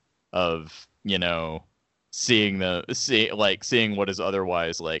discomfort of, seeing what is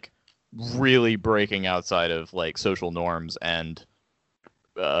otherwise like really breaking outside of like social norms and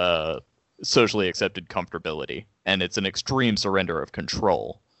socially accepted comfortability, and it's an extreme surrender of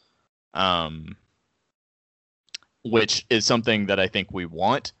control, which is something that I think we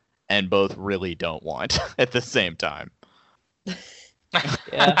want and both really don't want at the same time.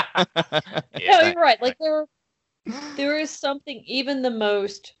 Yeah. No, you're right. Like there is something, even the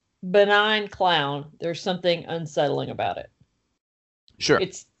most benign clown, there's something unsettling about it. Sure.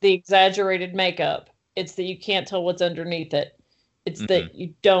 It's the exaggerated makeup. It's that you can't tell what's underneath it. It's that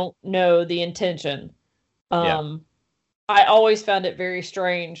you don't know the intention. I always found it very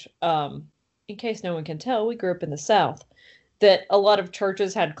strange, in case no one can tell, we grew up in the South, that a lot of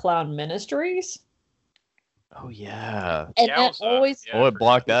churches had clown ministries. Oh, yeah. And that always... I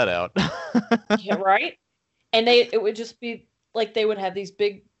blocked that out. Yeah, right? And it would just be like they would have these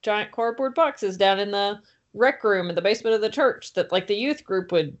big, giant cardboard boxes down in the rec room in the basement of the church that like the youth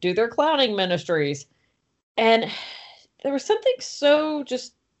group would do their clowning ministries. And there was something so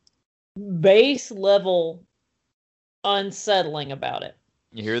just base level unsettling about it.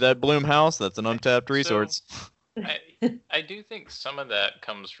 You hear that, Bloomhouse? That's an untapped resource. I do think some of that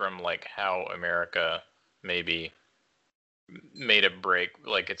comes from like how America maybe made a break.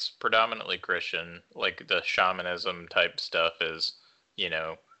 Like it's predominantly Christian. Like the shamanism type stuff is,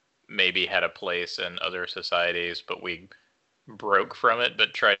 maybe had a place in other societies, but we broke from it,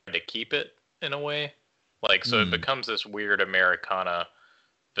 but tried to keep it in a way. Like, so it becomes this weird Americana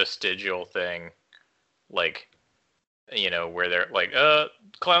vestigial thing, like, where they're like,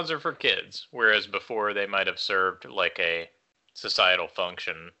 clowns are for kids. Whereas before they might have served like a societal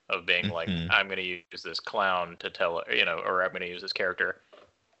function of being like, I'm going to use this clown to tell, or I'm going to use this character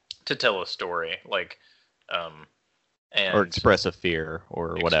to tell a story. Like, or express a fear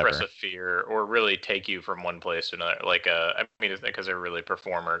or whatever. Express a fear or really take you from one place to another. Like, I mean, it's because they're really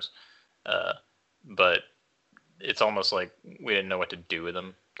performers. But it's almost like we didn't know what to do with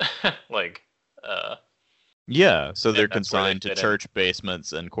them. Like, yeah, so they're consigned to church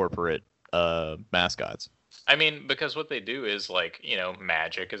basements and corporate mascots. I mean, because what they do is like,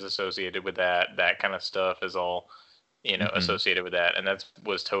 magic is associated with that. That kind of stuff is all, associated with that. And that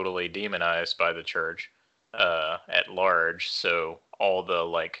was totally demonized by the church at large. So all the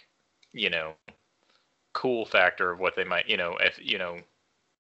like, cool factor of what they might, if,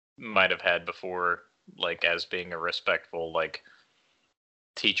 might have had before, like as being a respectful, like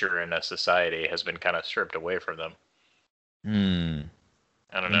teacher in a society has been kind of stripped away from them.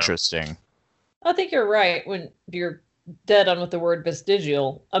 I don't know. Interesting. I think you're right when you're dead on with the word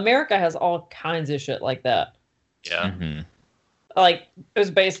vestigial. America has all kinds of shit like that. Yeah. Like it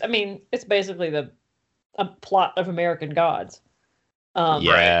was it's basically a plot of American Gods.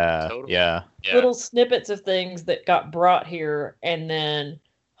 Yeah. Little snippets of things that got brought here and then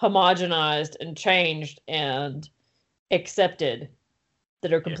homogenized and changed and accepted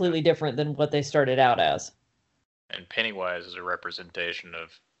that are completely different than what they started out as. And Pennywise is a representation of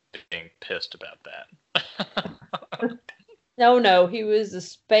being pissed about that. No, he was a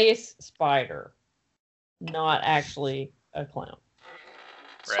space spider, not actually a clown.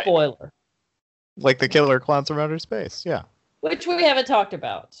 Right. Spoiler. Like the killer clowns from outer space, yeah. Which we haven't talked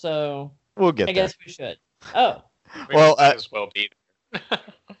about, so we'll get I guess we should. Oh. Well, as well be there.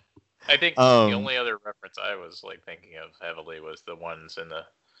 I think the only other reference I was like thinking of heavily was the ones in the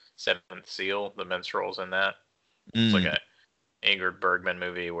Seventh Seal, the minstrels in that. It's like a Ingrid Bergman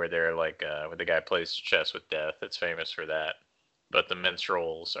movie where they're like, where the guy plays chess with death. It's famous for that. But the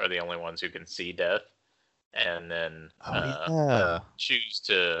minstrels are the only ones who can see death, and then choose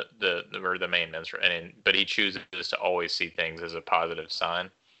to the main minstrel, but he chooses to always see things as a positive sign,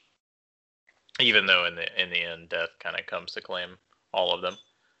 even though in the end death kind of comes to claim all of them.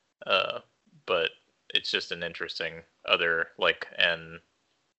 But it's just an interesting other and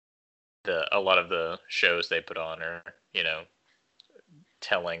a lot of the shows they put on are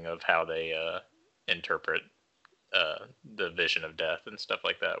telling of how they interpret the vision of death and stuff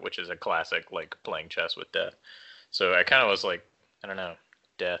like that, which is a classic like playing chess with death. So I kind of was like, I don't know,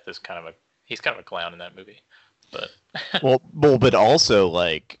 death is he's kind of a clown in that movie, but well, but also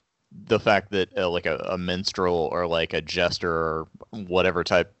like the fact that like a minstrel or like a jester or whatever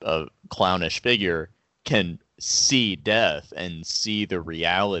type of clownish figure can see death and see the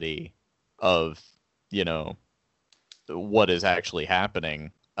reality of what is actually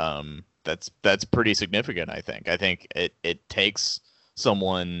happening. That's pretty significant. I think it takes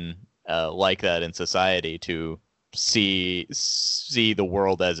someone like that in society to see the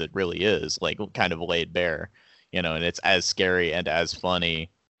world as it really is, like kind of laid bare. you know, and it's as scary and as funny,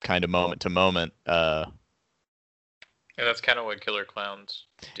 kind of moment to moment. And that's kind of what Killer Clowns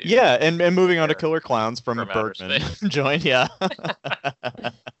do. Yeah, and moving on to Killer Clowns from a outer Bergman space. joint, yeah.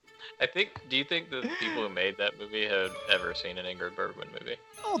 Do you think the people who made that movie had ever seen an Ingrid Bergman movie?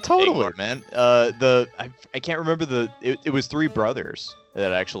 Oh, totally, Ingmar. man. I can't remember it was three brothers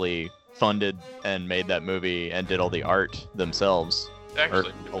that actually funded and made that movie and did all the art themselves.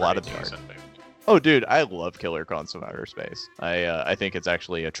 Actually, a lot of the art. Oh, dude, I love Killer Clowns from Outer Space. I think it's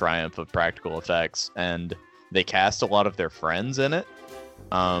actually a triumph of practical effects, and they cast a lot of their friends in it.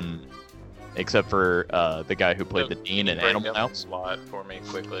 Except for the guy who played the dean in Animal House. Plot for me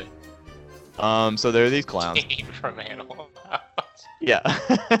quickly. So there are these clowns. Dean from Animal House. Yeah.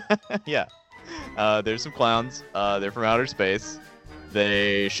 Yeah. There's some clowns. They're from outer space.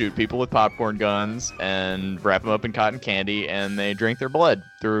 They shoot people with popcorn guns and wrap them up in cotton candy, and they drink their blood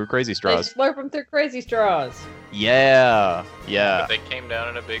through crazy straws. They slurp them through crazy straws. Yeah. Yeah. But they came down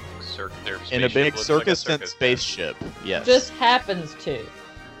in a big In a big circus-tent spaceship. Yes. Just happens to.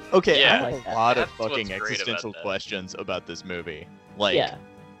 Okay, Yeah. I have a lot of That's what's fucking great about existential that. questions about this movie. Like, Yeah.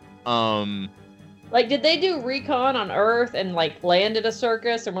 Like, did they do recon on Earth and, like, land at a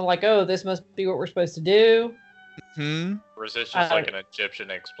circus and we're like, oh, this must be what we're supposed to do? Or is this just like an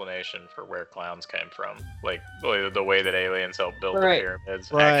Egyptian explanation for where clowns came from? Like, the way that aliens helped build the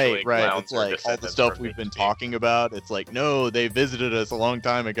pyramids. Actually, Right. clowns It's are like all the descendants stuff from we've been BT. talking about. It's like, no, they visited us a long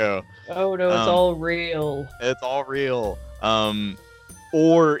time ago. Oh, no, it's all real. It's all real.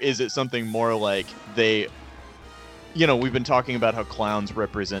 Or is it something more like they... You know, we've been talking about how clowns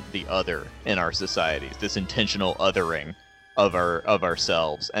represent the other in our societies, this intentional othering of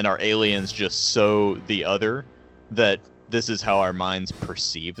ourselves, and our aliens just so the other that this is how our minds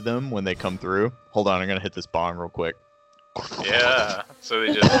perceive them when they come through. Hold on, I'm gonna hit this bong real quick. Yeah, so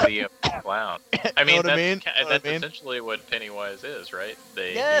they just see a clown. I mean, that's mean? essentially what Pennywise is, right?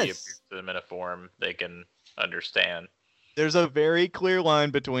 He Yes. appears to them in a form they can understand. There's a very clear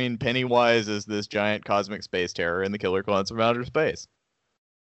line between Pennywise as this giant cosmic space terror and the Killer Clowns from Outer Space.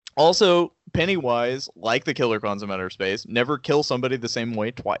 Also, Pennywise, like the Killer Clowns from Outer Space, never kill somebody the same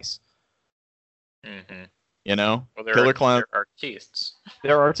way twice. Mm-hmm. You know? Well, Killer Clowns... they're artistes.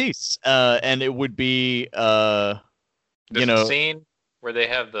 They're artistes. And it would be, There's a scene where they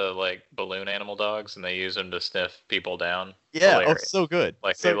have the, like, balloon animal dogs and they use them to sniff people down. Yeah, Hilarious. so good.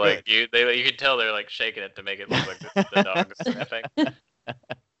 Like, so you can tell they're, like, shaking it to make it look like the dog is sniffing.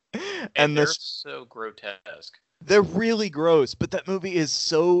 And they're so grotesque. They're really gross, but that movie is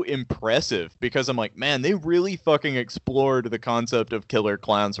so impressive because I'm like, man, they really fucking explored the concept of Killer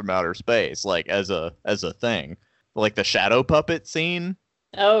Clowns from Outer Space, like as a thing. Like the shadow puppet scene.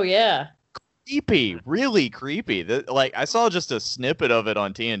 Oh yeah. Creepy, really creepy. Like I saw just a snippet of it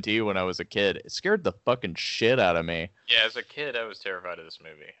on TNT when I was a kid. It scared the fucking shit out of me. Yeah, as a kid, I was terrified of this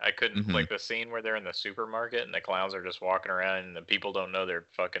movie. I couldn't like the scene where they're in the supermarket and the clowns are just walking around and the people don't know they're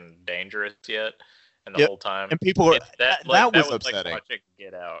fucking dangerous yet, and the whole time. And people were that was upsetting. Like watching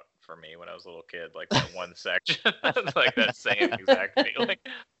Get Out for me when I was a little kid, like that one section, like that same exact feeling.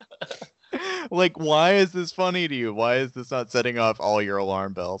 Like, why is this funny to you? Why is this not setting off all your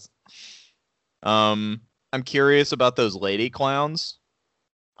alarm bells? I'm curious about those lady clowns.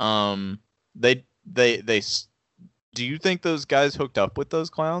 They do you think those guys hooked up with those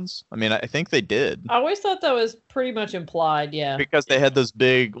clowns? I mean, I think they did. I always thought that was pretty much implied, yeah. Because they had those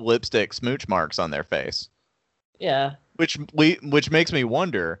big lipstick smooch marks on their face. Yeah. Which makes me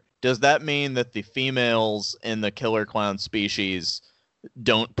wonder, does that mean that the females in the killer clown species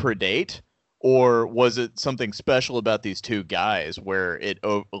don't predate? Or was it something special about these two guys where it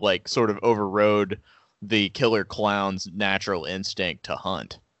like sort of overrode the killer clown's natural instinct to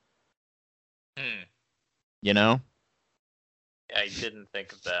hunt? You know? I didn't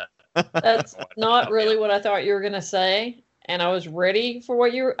think of that. That's not really what I thought you were going to say. And I was ready for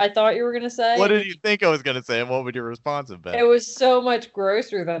what I thought you were going to say. What did you think I was going to say? And what would your response have been? It was so much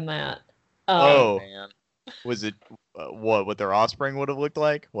grosser than that. Man. Was it what their offspring would have looked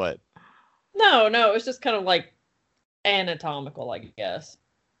like? What? No, it was just kind of like anatomical, I guess.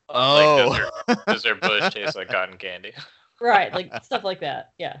 Oh. Like, does their bush taste like cotton candy? Right, like stuff like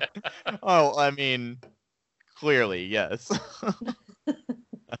that. Yeah. Oh, I mean, clearly, yes.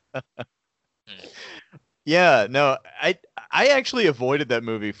 Yeah, no, I actually avoided that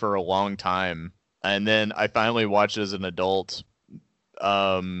movie for a long time, and then I finally watched it as an adult.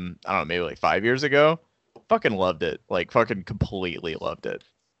 I don't know, maybe like 5 years ago. Fucking loved it. Like, fucking completely loved it.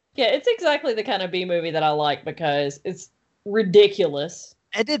 Yeah, it's exactly the kind of B movie that I like because it's ridiculous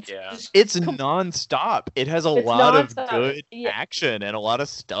And Yeah. it's nonstop. It has a It's lot of nonstop. good Yeah. action and a lot of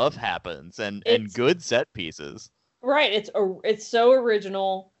stuff happens and It's- good set pieces. Right. It's so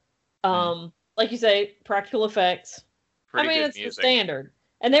original. Like you say, practical effects. Pretty good it's music. the standard.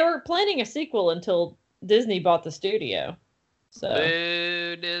 And they were planning a sequel until Disney bought the studio. So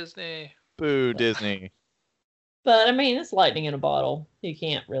Boo, Disney. Boo, Disney. But it's lightning in a bottle. You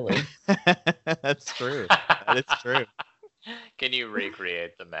can't really. That's true. That is true. Can you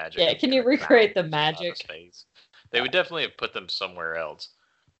recreate the magic? Yeah, can you recreate the magic? Space? They would definitely have put them somewhere else.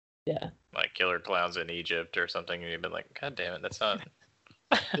 Yeah. Like killer clowns in Egypt or something, and you'd been like, God damn it, that's not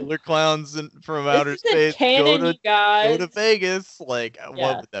Killer clowns from This outer isn't space canon, you guys. go to Vegas. Like, Yeah.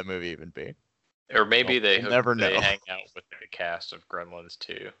 what would that movie even be? Or maybe We'll never they know. hang out with the cast of Gremlins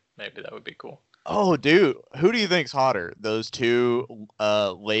too. Maybe that would be cool. Oh, dude, who do you think's hotter? Those two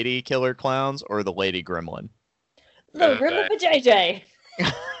lady killer clowns or the lady gremlin? The River for JJ.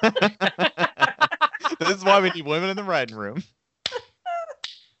 This is why we need women in the writing room.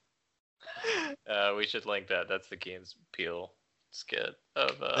 We should link that. That's the Key and Peele skit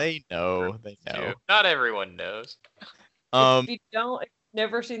of. They know. They know. Not everyone knows. If you don't, if you've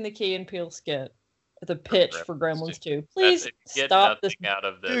never seen the Key and Peele skit, the pitch for Gremlins 2, please stop this. Out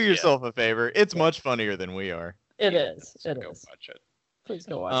of this, Do yourself a favor. It's much funnier than we are. It is. So It go is. watch it. Please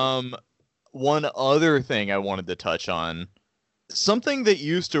go watch it. One other thing I wanted to touch on, something that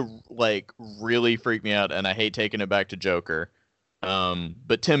used to like really freak me out, and I hate taking it back to Joker,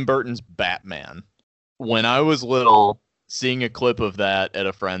 but Tim Burton's Batman. When I was little, seeing a clip of that at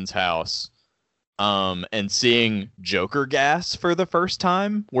a friend's house, and seeing Joker gas for the first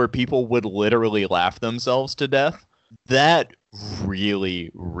time, where people would literally laugh themselves to death, that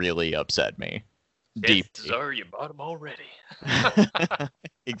really, really upset me. Deeply. Sorry, you bought them already.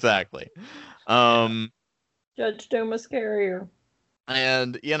 Exactly. Judge Doom is scarier.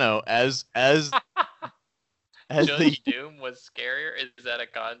 And as Judge Doom was scarier. Is that a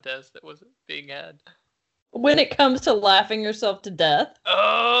contest that was being had? When it comes to laughing yourself to death.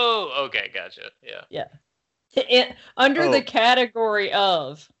 Oh, okay, gotcha. Yeah. Under the category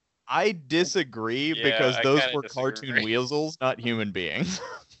of. I disagree because those were cartoon weasels, not human beings.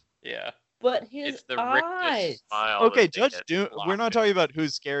 Yeah. But his eyes. Smile. Okay, Judge Doom. We're not talking about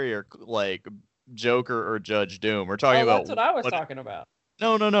who's scarier, like Joker or Judge Doom. We're talking about. That's what I was talking about.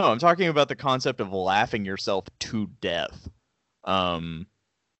 No. I'm talking about the concept of laughing yourself to death.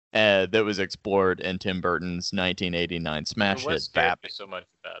 That was explored in Tim Burton's 1989 smash hit Batman. So much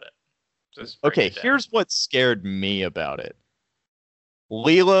about it. Okay, here's what scared me about it.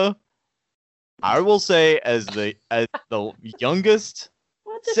 Leela, I will say, as the youngest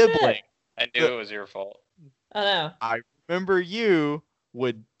sibling. I knew it was your fault. I know. I remember you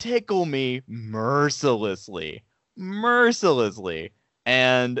would tickle me mercilessly.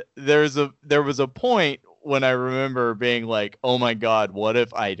 And there was a point when I remember being like, oh my God, what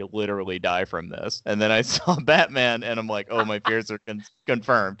if I literally die from this? And then I saw Batman and I'm like, oh, my fears are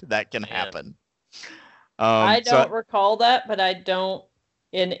confirmed. That can happen. I don't recall that, but I don't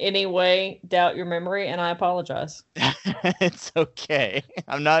in any way doubt your memory, and I apologize. It's okay.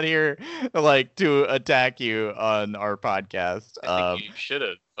 I'm not here to attack you on our podcast. I think you should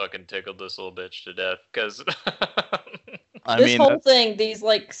have fucking tickled this little bitch to death, because this whole thing, these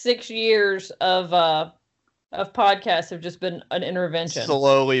 6 years of podcasts have just been an intervention.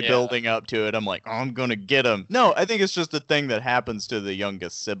 Slowly building up to it. I'm like, oh, I'm gonna get him. No, I think it's just a thing that happens to the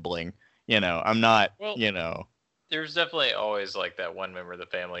youngest sibling. I'm not. There's definitely always that one member of the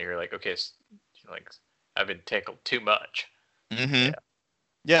family you're like, okay, I've been tickled too much. Mm-hmm.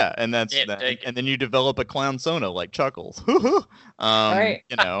 Yeah, and that's that. And then you develop a clown sona like Chuckles. Right.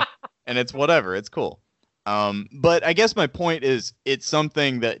 And it's whatever. It's cool. But I guess my point is, it's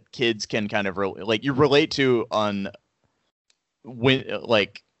something that kids can kind of you relate to on when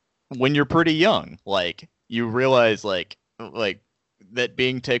you're pretty young. You realize that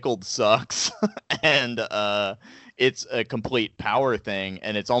being tickled sucks, and it's a complete power thing,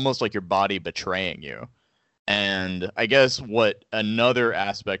 and it's almost like your body betraying you. And I guess what another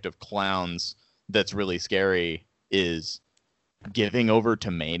aspect of clowns that's really scary is giving over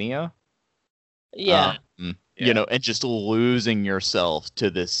to mania. Yeah. And just losing yourself to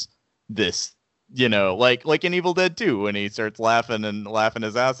this like in Evil Dead 2, when he starts laughing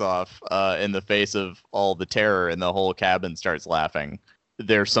his ass off in the face of all the terror, and the whole cabin starts laughing.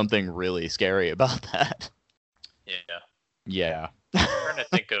 There's something really scary about that. Yeah. I'm trying to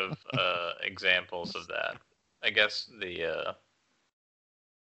think of examples of that. I guess the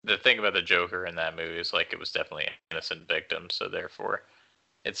thing about the Joker in that movie is it was definitely an innocent victim, so therefore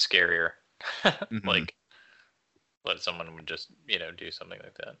it's scarier. Mm-hmm. let someone would just, do something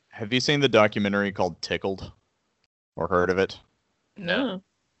like that. Have you seen the documentary called Tickled? Or heard of it? No.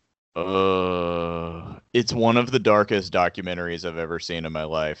 It's one of the darkest documentaries I've ever seen in my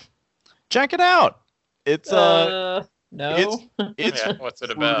life. Check it out. It's no. It's Yeah, what's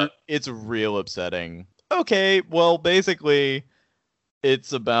it about? It's real upsetting. Okay, well, basically,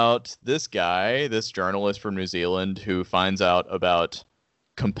 it's about this guy, this journalist from New Zealand, who finds out about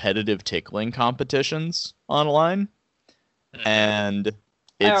competitive tickling competitions online, and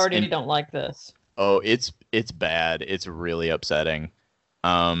I already don't like this. Oh, it's bad. It's really upsetting.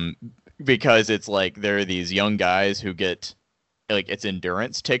 Because it's like there are these young guys who get like it's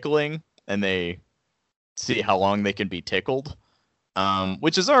endurance tickling, and they see how long they can be tickled.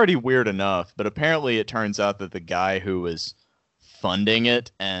 Which is already weird enough, but apparently it turns out that the guy who was funding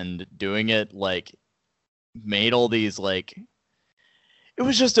it and doing it like made all these like it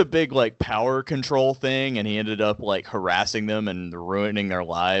was just a big like power control thing, and he ended up like harassing them and ruining their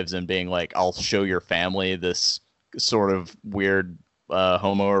lives and being like, I'll show your family this sort of weird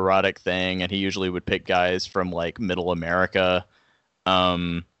homoerotic thing, and he usually would pick guys from like middle America.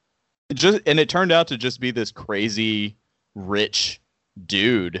 And it turned out to just be this crazy rich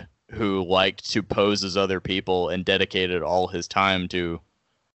dude who liked to pose as other people and dedicated all his time to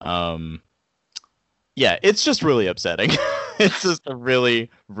it's just really upsetting. It's just a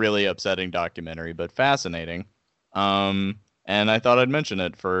really, really upsetting documentary, but fascinating. And I thought I'd mention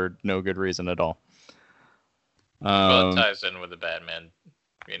it for no good reason at all. Well, it ties in with the Batman,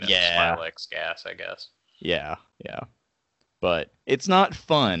 yeah. Smilex gas, I guess. Yeah. But it's not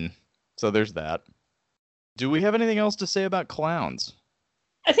fun, so there's that. Do we have anything else to say about clowns?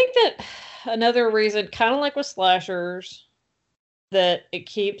 I think that another reason, kind of like with slashers, that it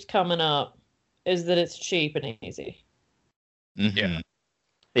keeps coming up is that it's cheap and easy. Mm-hmm. Yeah.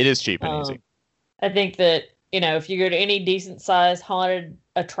 It is cheap and easy. I think that, if you go to any decent sized haunted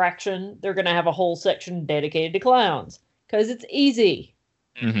attraction, they're going to have a whole section dedicated to clowns because it's easy.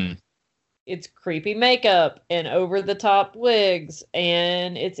 Mm-hmm. It's creepy makeup and over the top wigs,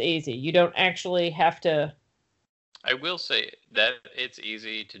 and it's easy. You don't actually have to. I will say that it's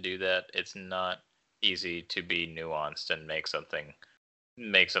easy to do that. It's not easy to be nuanced and make something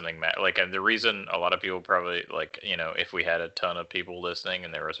like, and the reason a lot of people probably like, if we had a ton of people listening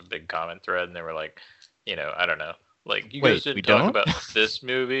and there was a big comment thread and they were like, I don't know, like, you guys didn't talk about this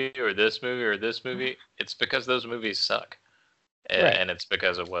movie or this movie or this movie. It's because those movies suck. Right. And it's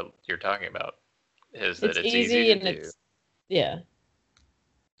because of what you're talking about, is that it's easy and to do.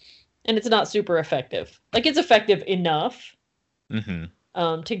 And it's not super effective. Like, it's effective enough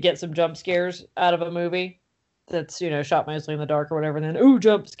to get some jump scares out of a movie that's, shot mostly in the dark or whatever, and then, ooh,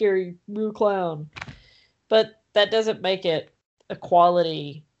 jump, scary, ooh, clown. But that doesn't make it a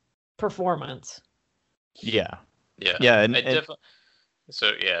quality performance. Yeah. And definitely. So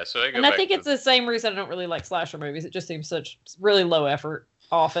I go and I think it's the same reason I don't really like slasher movies. It just seems such really low effort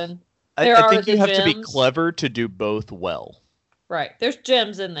often. I think you have to be clever to do both well. Right. There's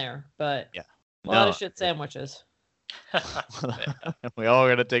gems in there, but a lot of shit sandwiches. We all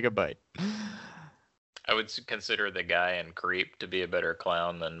gotta take a bite. I would consider the guy in Creep to be a better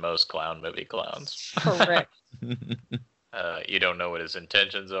clown than most clown movie clowns. Correct. You don't know what his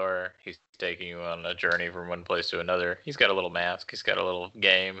intentions are. He's taking you on a journey from one place to another. He's got a little mask. He's got a little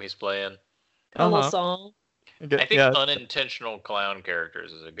game he's playing. A little song. I think unintentional clown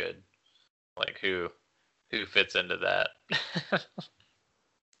characters is a good, like, who fits into that.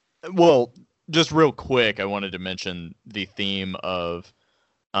 Well, just real quick, I wanted to mention the theme of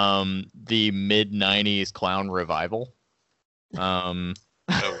the mid-90s clown revival. Oh,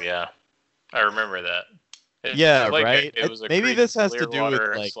 yeah. I remember that. Right? It was maybe this has to do with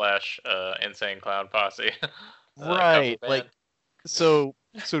like / Insane Clown Posse. Right. Like so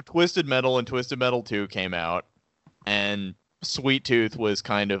Twisted Metal and Twisted Metal 2 came out, and Sweet Tooth was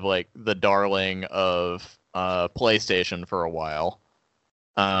kind of like the darling of PlayStation for a while.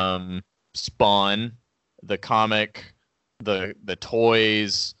 Spawn, the comic, the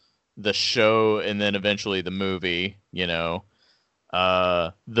toys, the show, and then eventually the movie, do you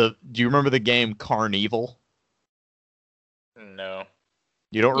remember the game Carnival? No.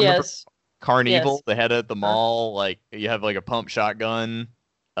 You don't remember Carnival? Yes. They had it at the mall, like you have like a pump shotgun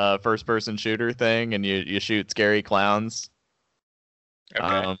first person shooter thing, and you shoot scary clowns.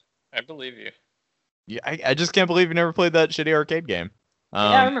 Okay. I believe you. Yeah, I just can't believe you never played that shitty arcade game.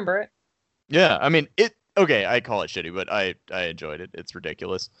 I remember it. Yeah, I mean okay, I call it shitty, but I enjoyed it. It's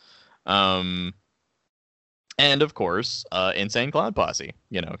ridiculous. And of course, Insane Clown Posse,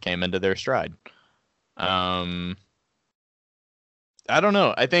 came into their stride. I don't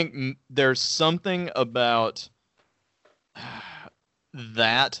know. I think there's something about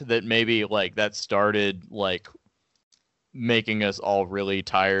that maybe like that started like making us all really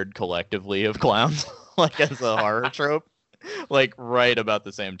tired collectively of clowns, like as a horror trope, like right about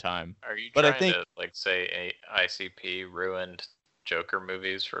the same time. Are you But I trying think to like say ICP ruined Joker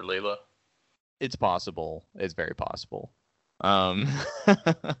movies for Leela? it's possible. It's very possible.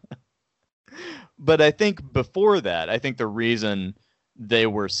 But I think before that, I think the reason they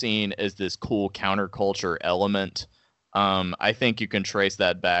were seen as this cool counterculture element, I think you can trace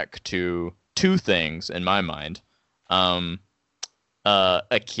that back to two things in my mind.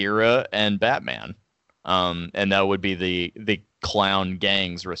 Akira and Batman. And that would be the clown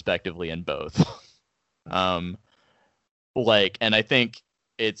gangs respectively in both. And I think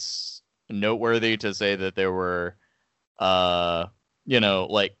it's noteworthy to say that there were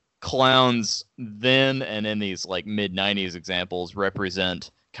like clowns then and in these like mid 90s examples represent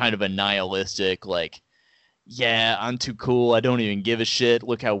kind of a nihilistic, like, yeah, I'm too cool, I don't even give a shit,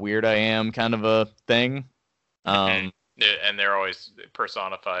 look how weird I am kind of a thing. And they're always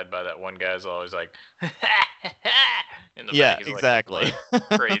personified by that one guy's always like, in the yeah, back, he's exactly. Like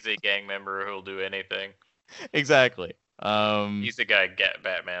crazy gang member who'll do anything. Exactly. He's the guy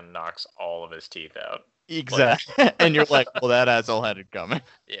Batman knocks all of his teeth out. Exactly. Like, and you're like, well, that asshole had it coming.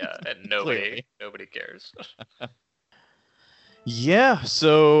 Yeah, and nobody cares. Yeah,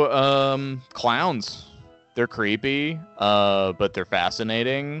 so clowns. They're creepy, but they're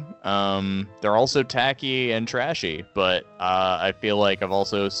fascinating. They're also tacky and trashy, but I feel like I've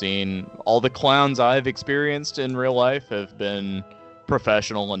also seen all the clowns I've experienced in real life have been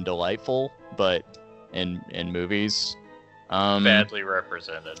professional and delightful, but in movies, badly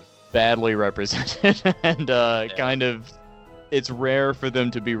represented. And kind of, it's rare for them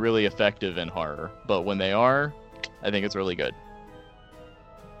to be really effective in horror, but when they are, I think it's really good.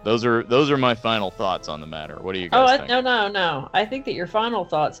 Those are my final thoughts on the matter. What do you guys think? No. I think that your final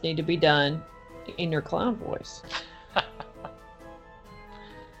thoughts need to be done in your clown voice.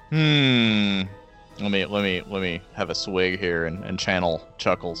 Let me have a swig here and channel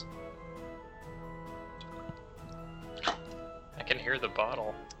Chuckles. I can hear the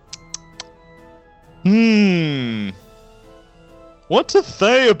bottle. What to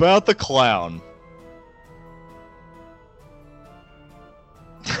say about the clown?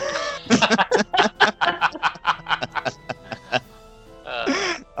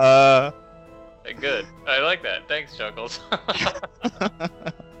 Good. I like that. Thanks, Chuckles.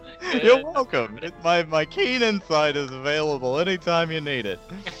 You're welcome. My keen insight is available anytime you need it.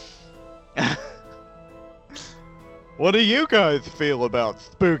 What do you guys feel about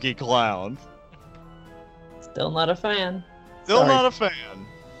spooky clowns? Still not a fan. Still not a fan.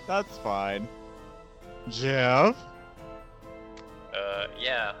 That's fine. Jeff?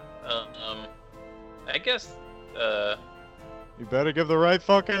 Yeah. I guess, You better give the right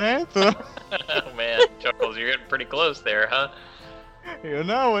fucking answer. Oh man, Chuckles, you're getting pretty close there, huh? You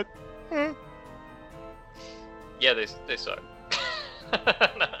know it. Yeah, they suck.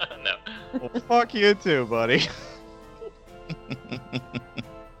 No. Well, fuck you too, buddy.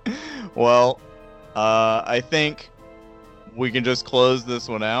 Well, I think we can just close this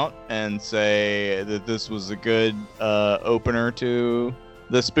one out and say that this was a good opener to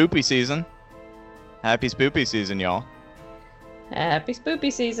the spoopy season. Happy spoopy season, y'all. Happy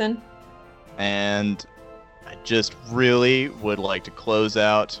spoopy season. And I just really would like to close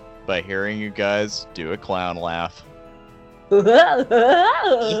out by hearing you guys do a clown laugh.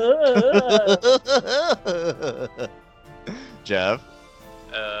 Jeff?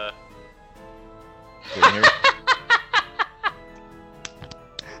 Didn't hear.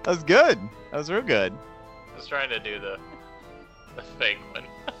 That was good. That was real good. I was trying to do the fake one.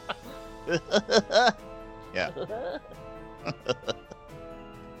 Yeah.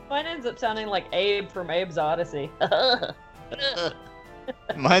 Mine ends up sounding like Abe from Abe's Odyssey.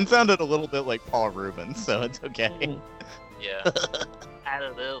 Mine sounded a little bit like Paul Rubens, so it's okay. Yeah. I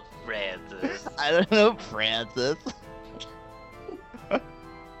don't know, Francis.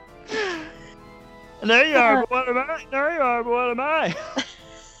 There you are, but what am I?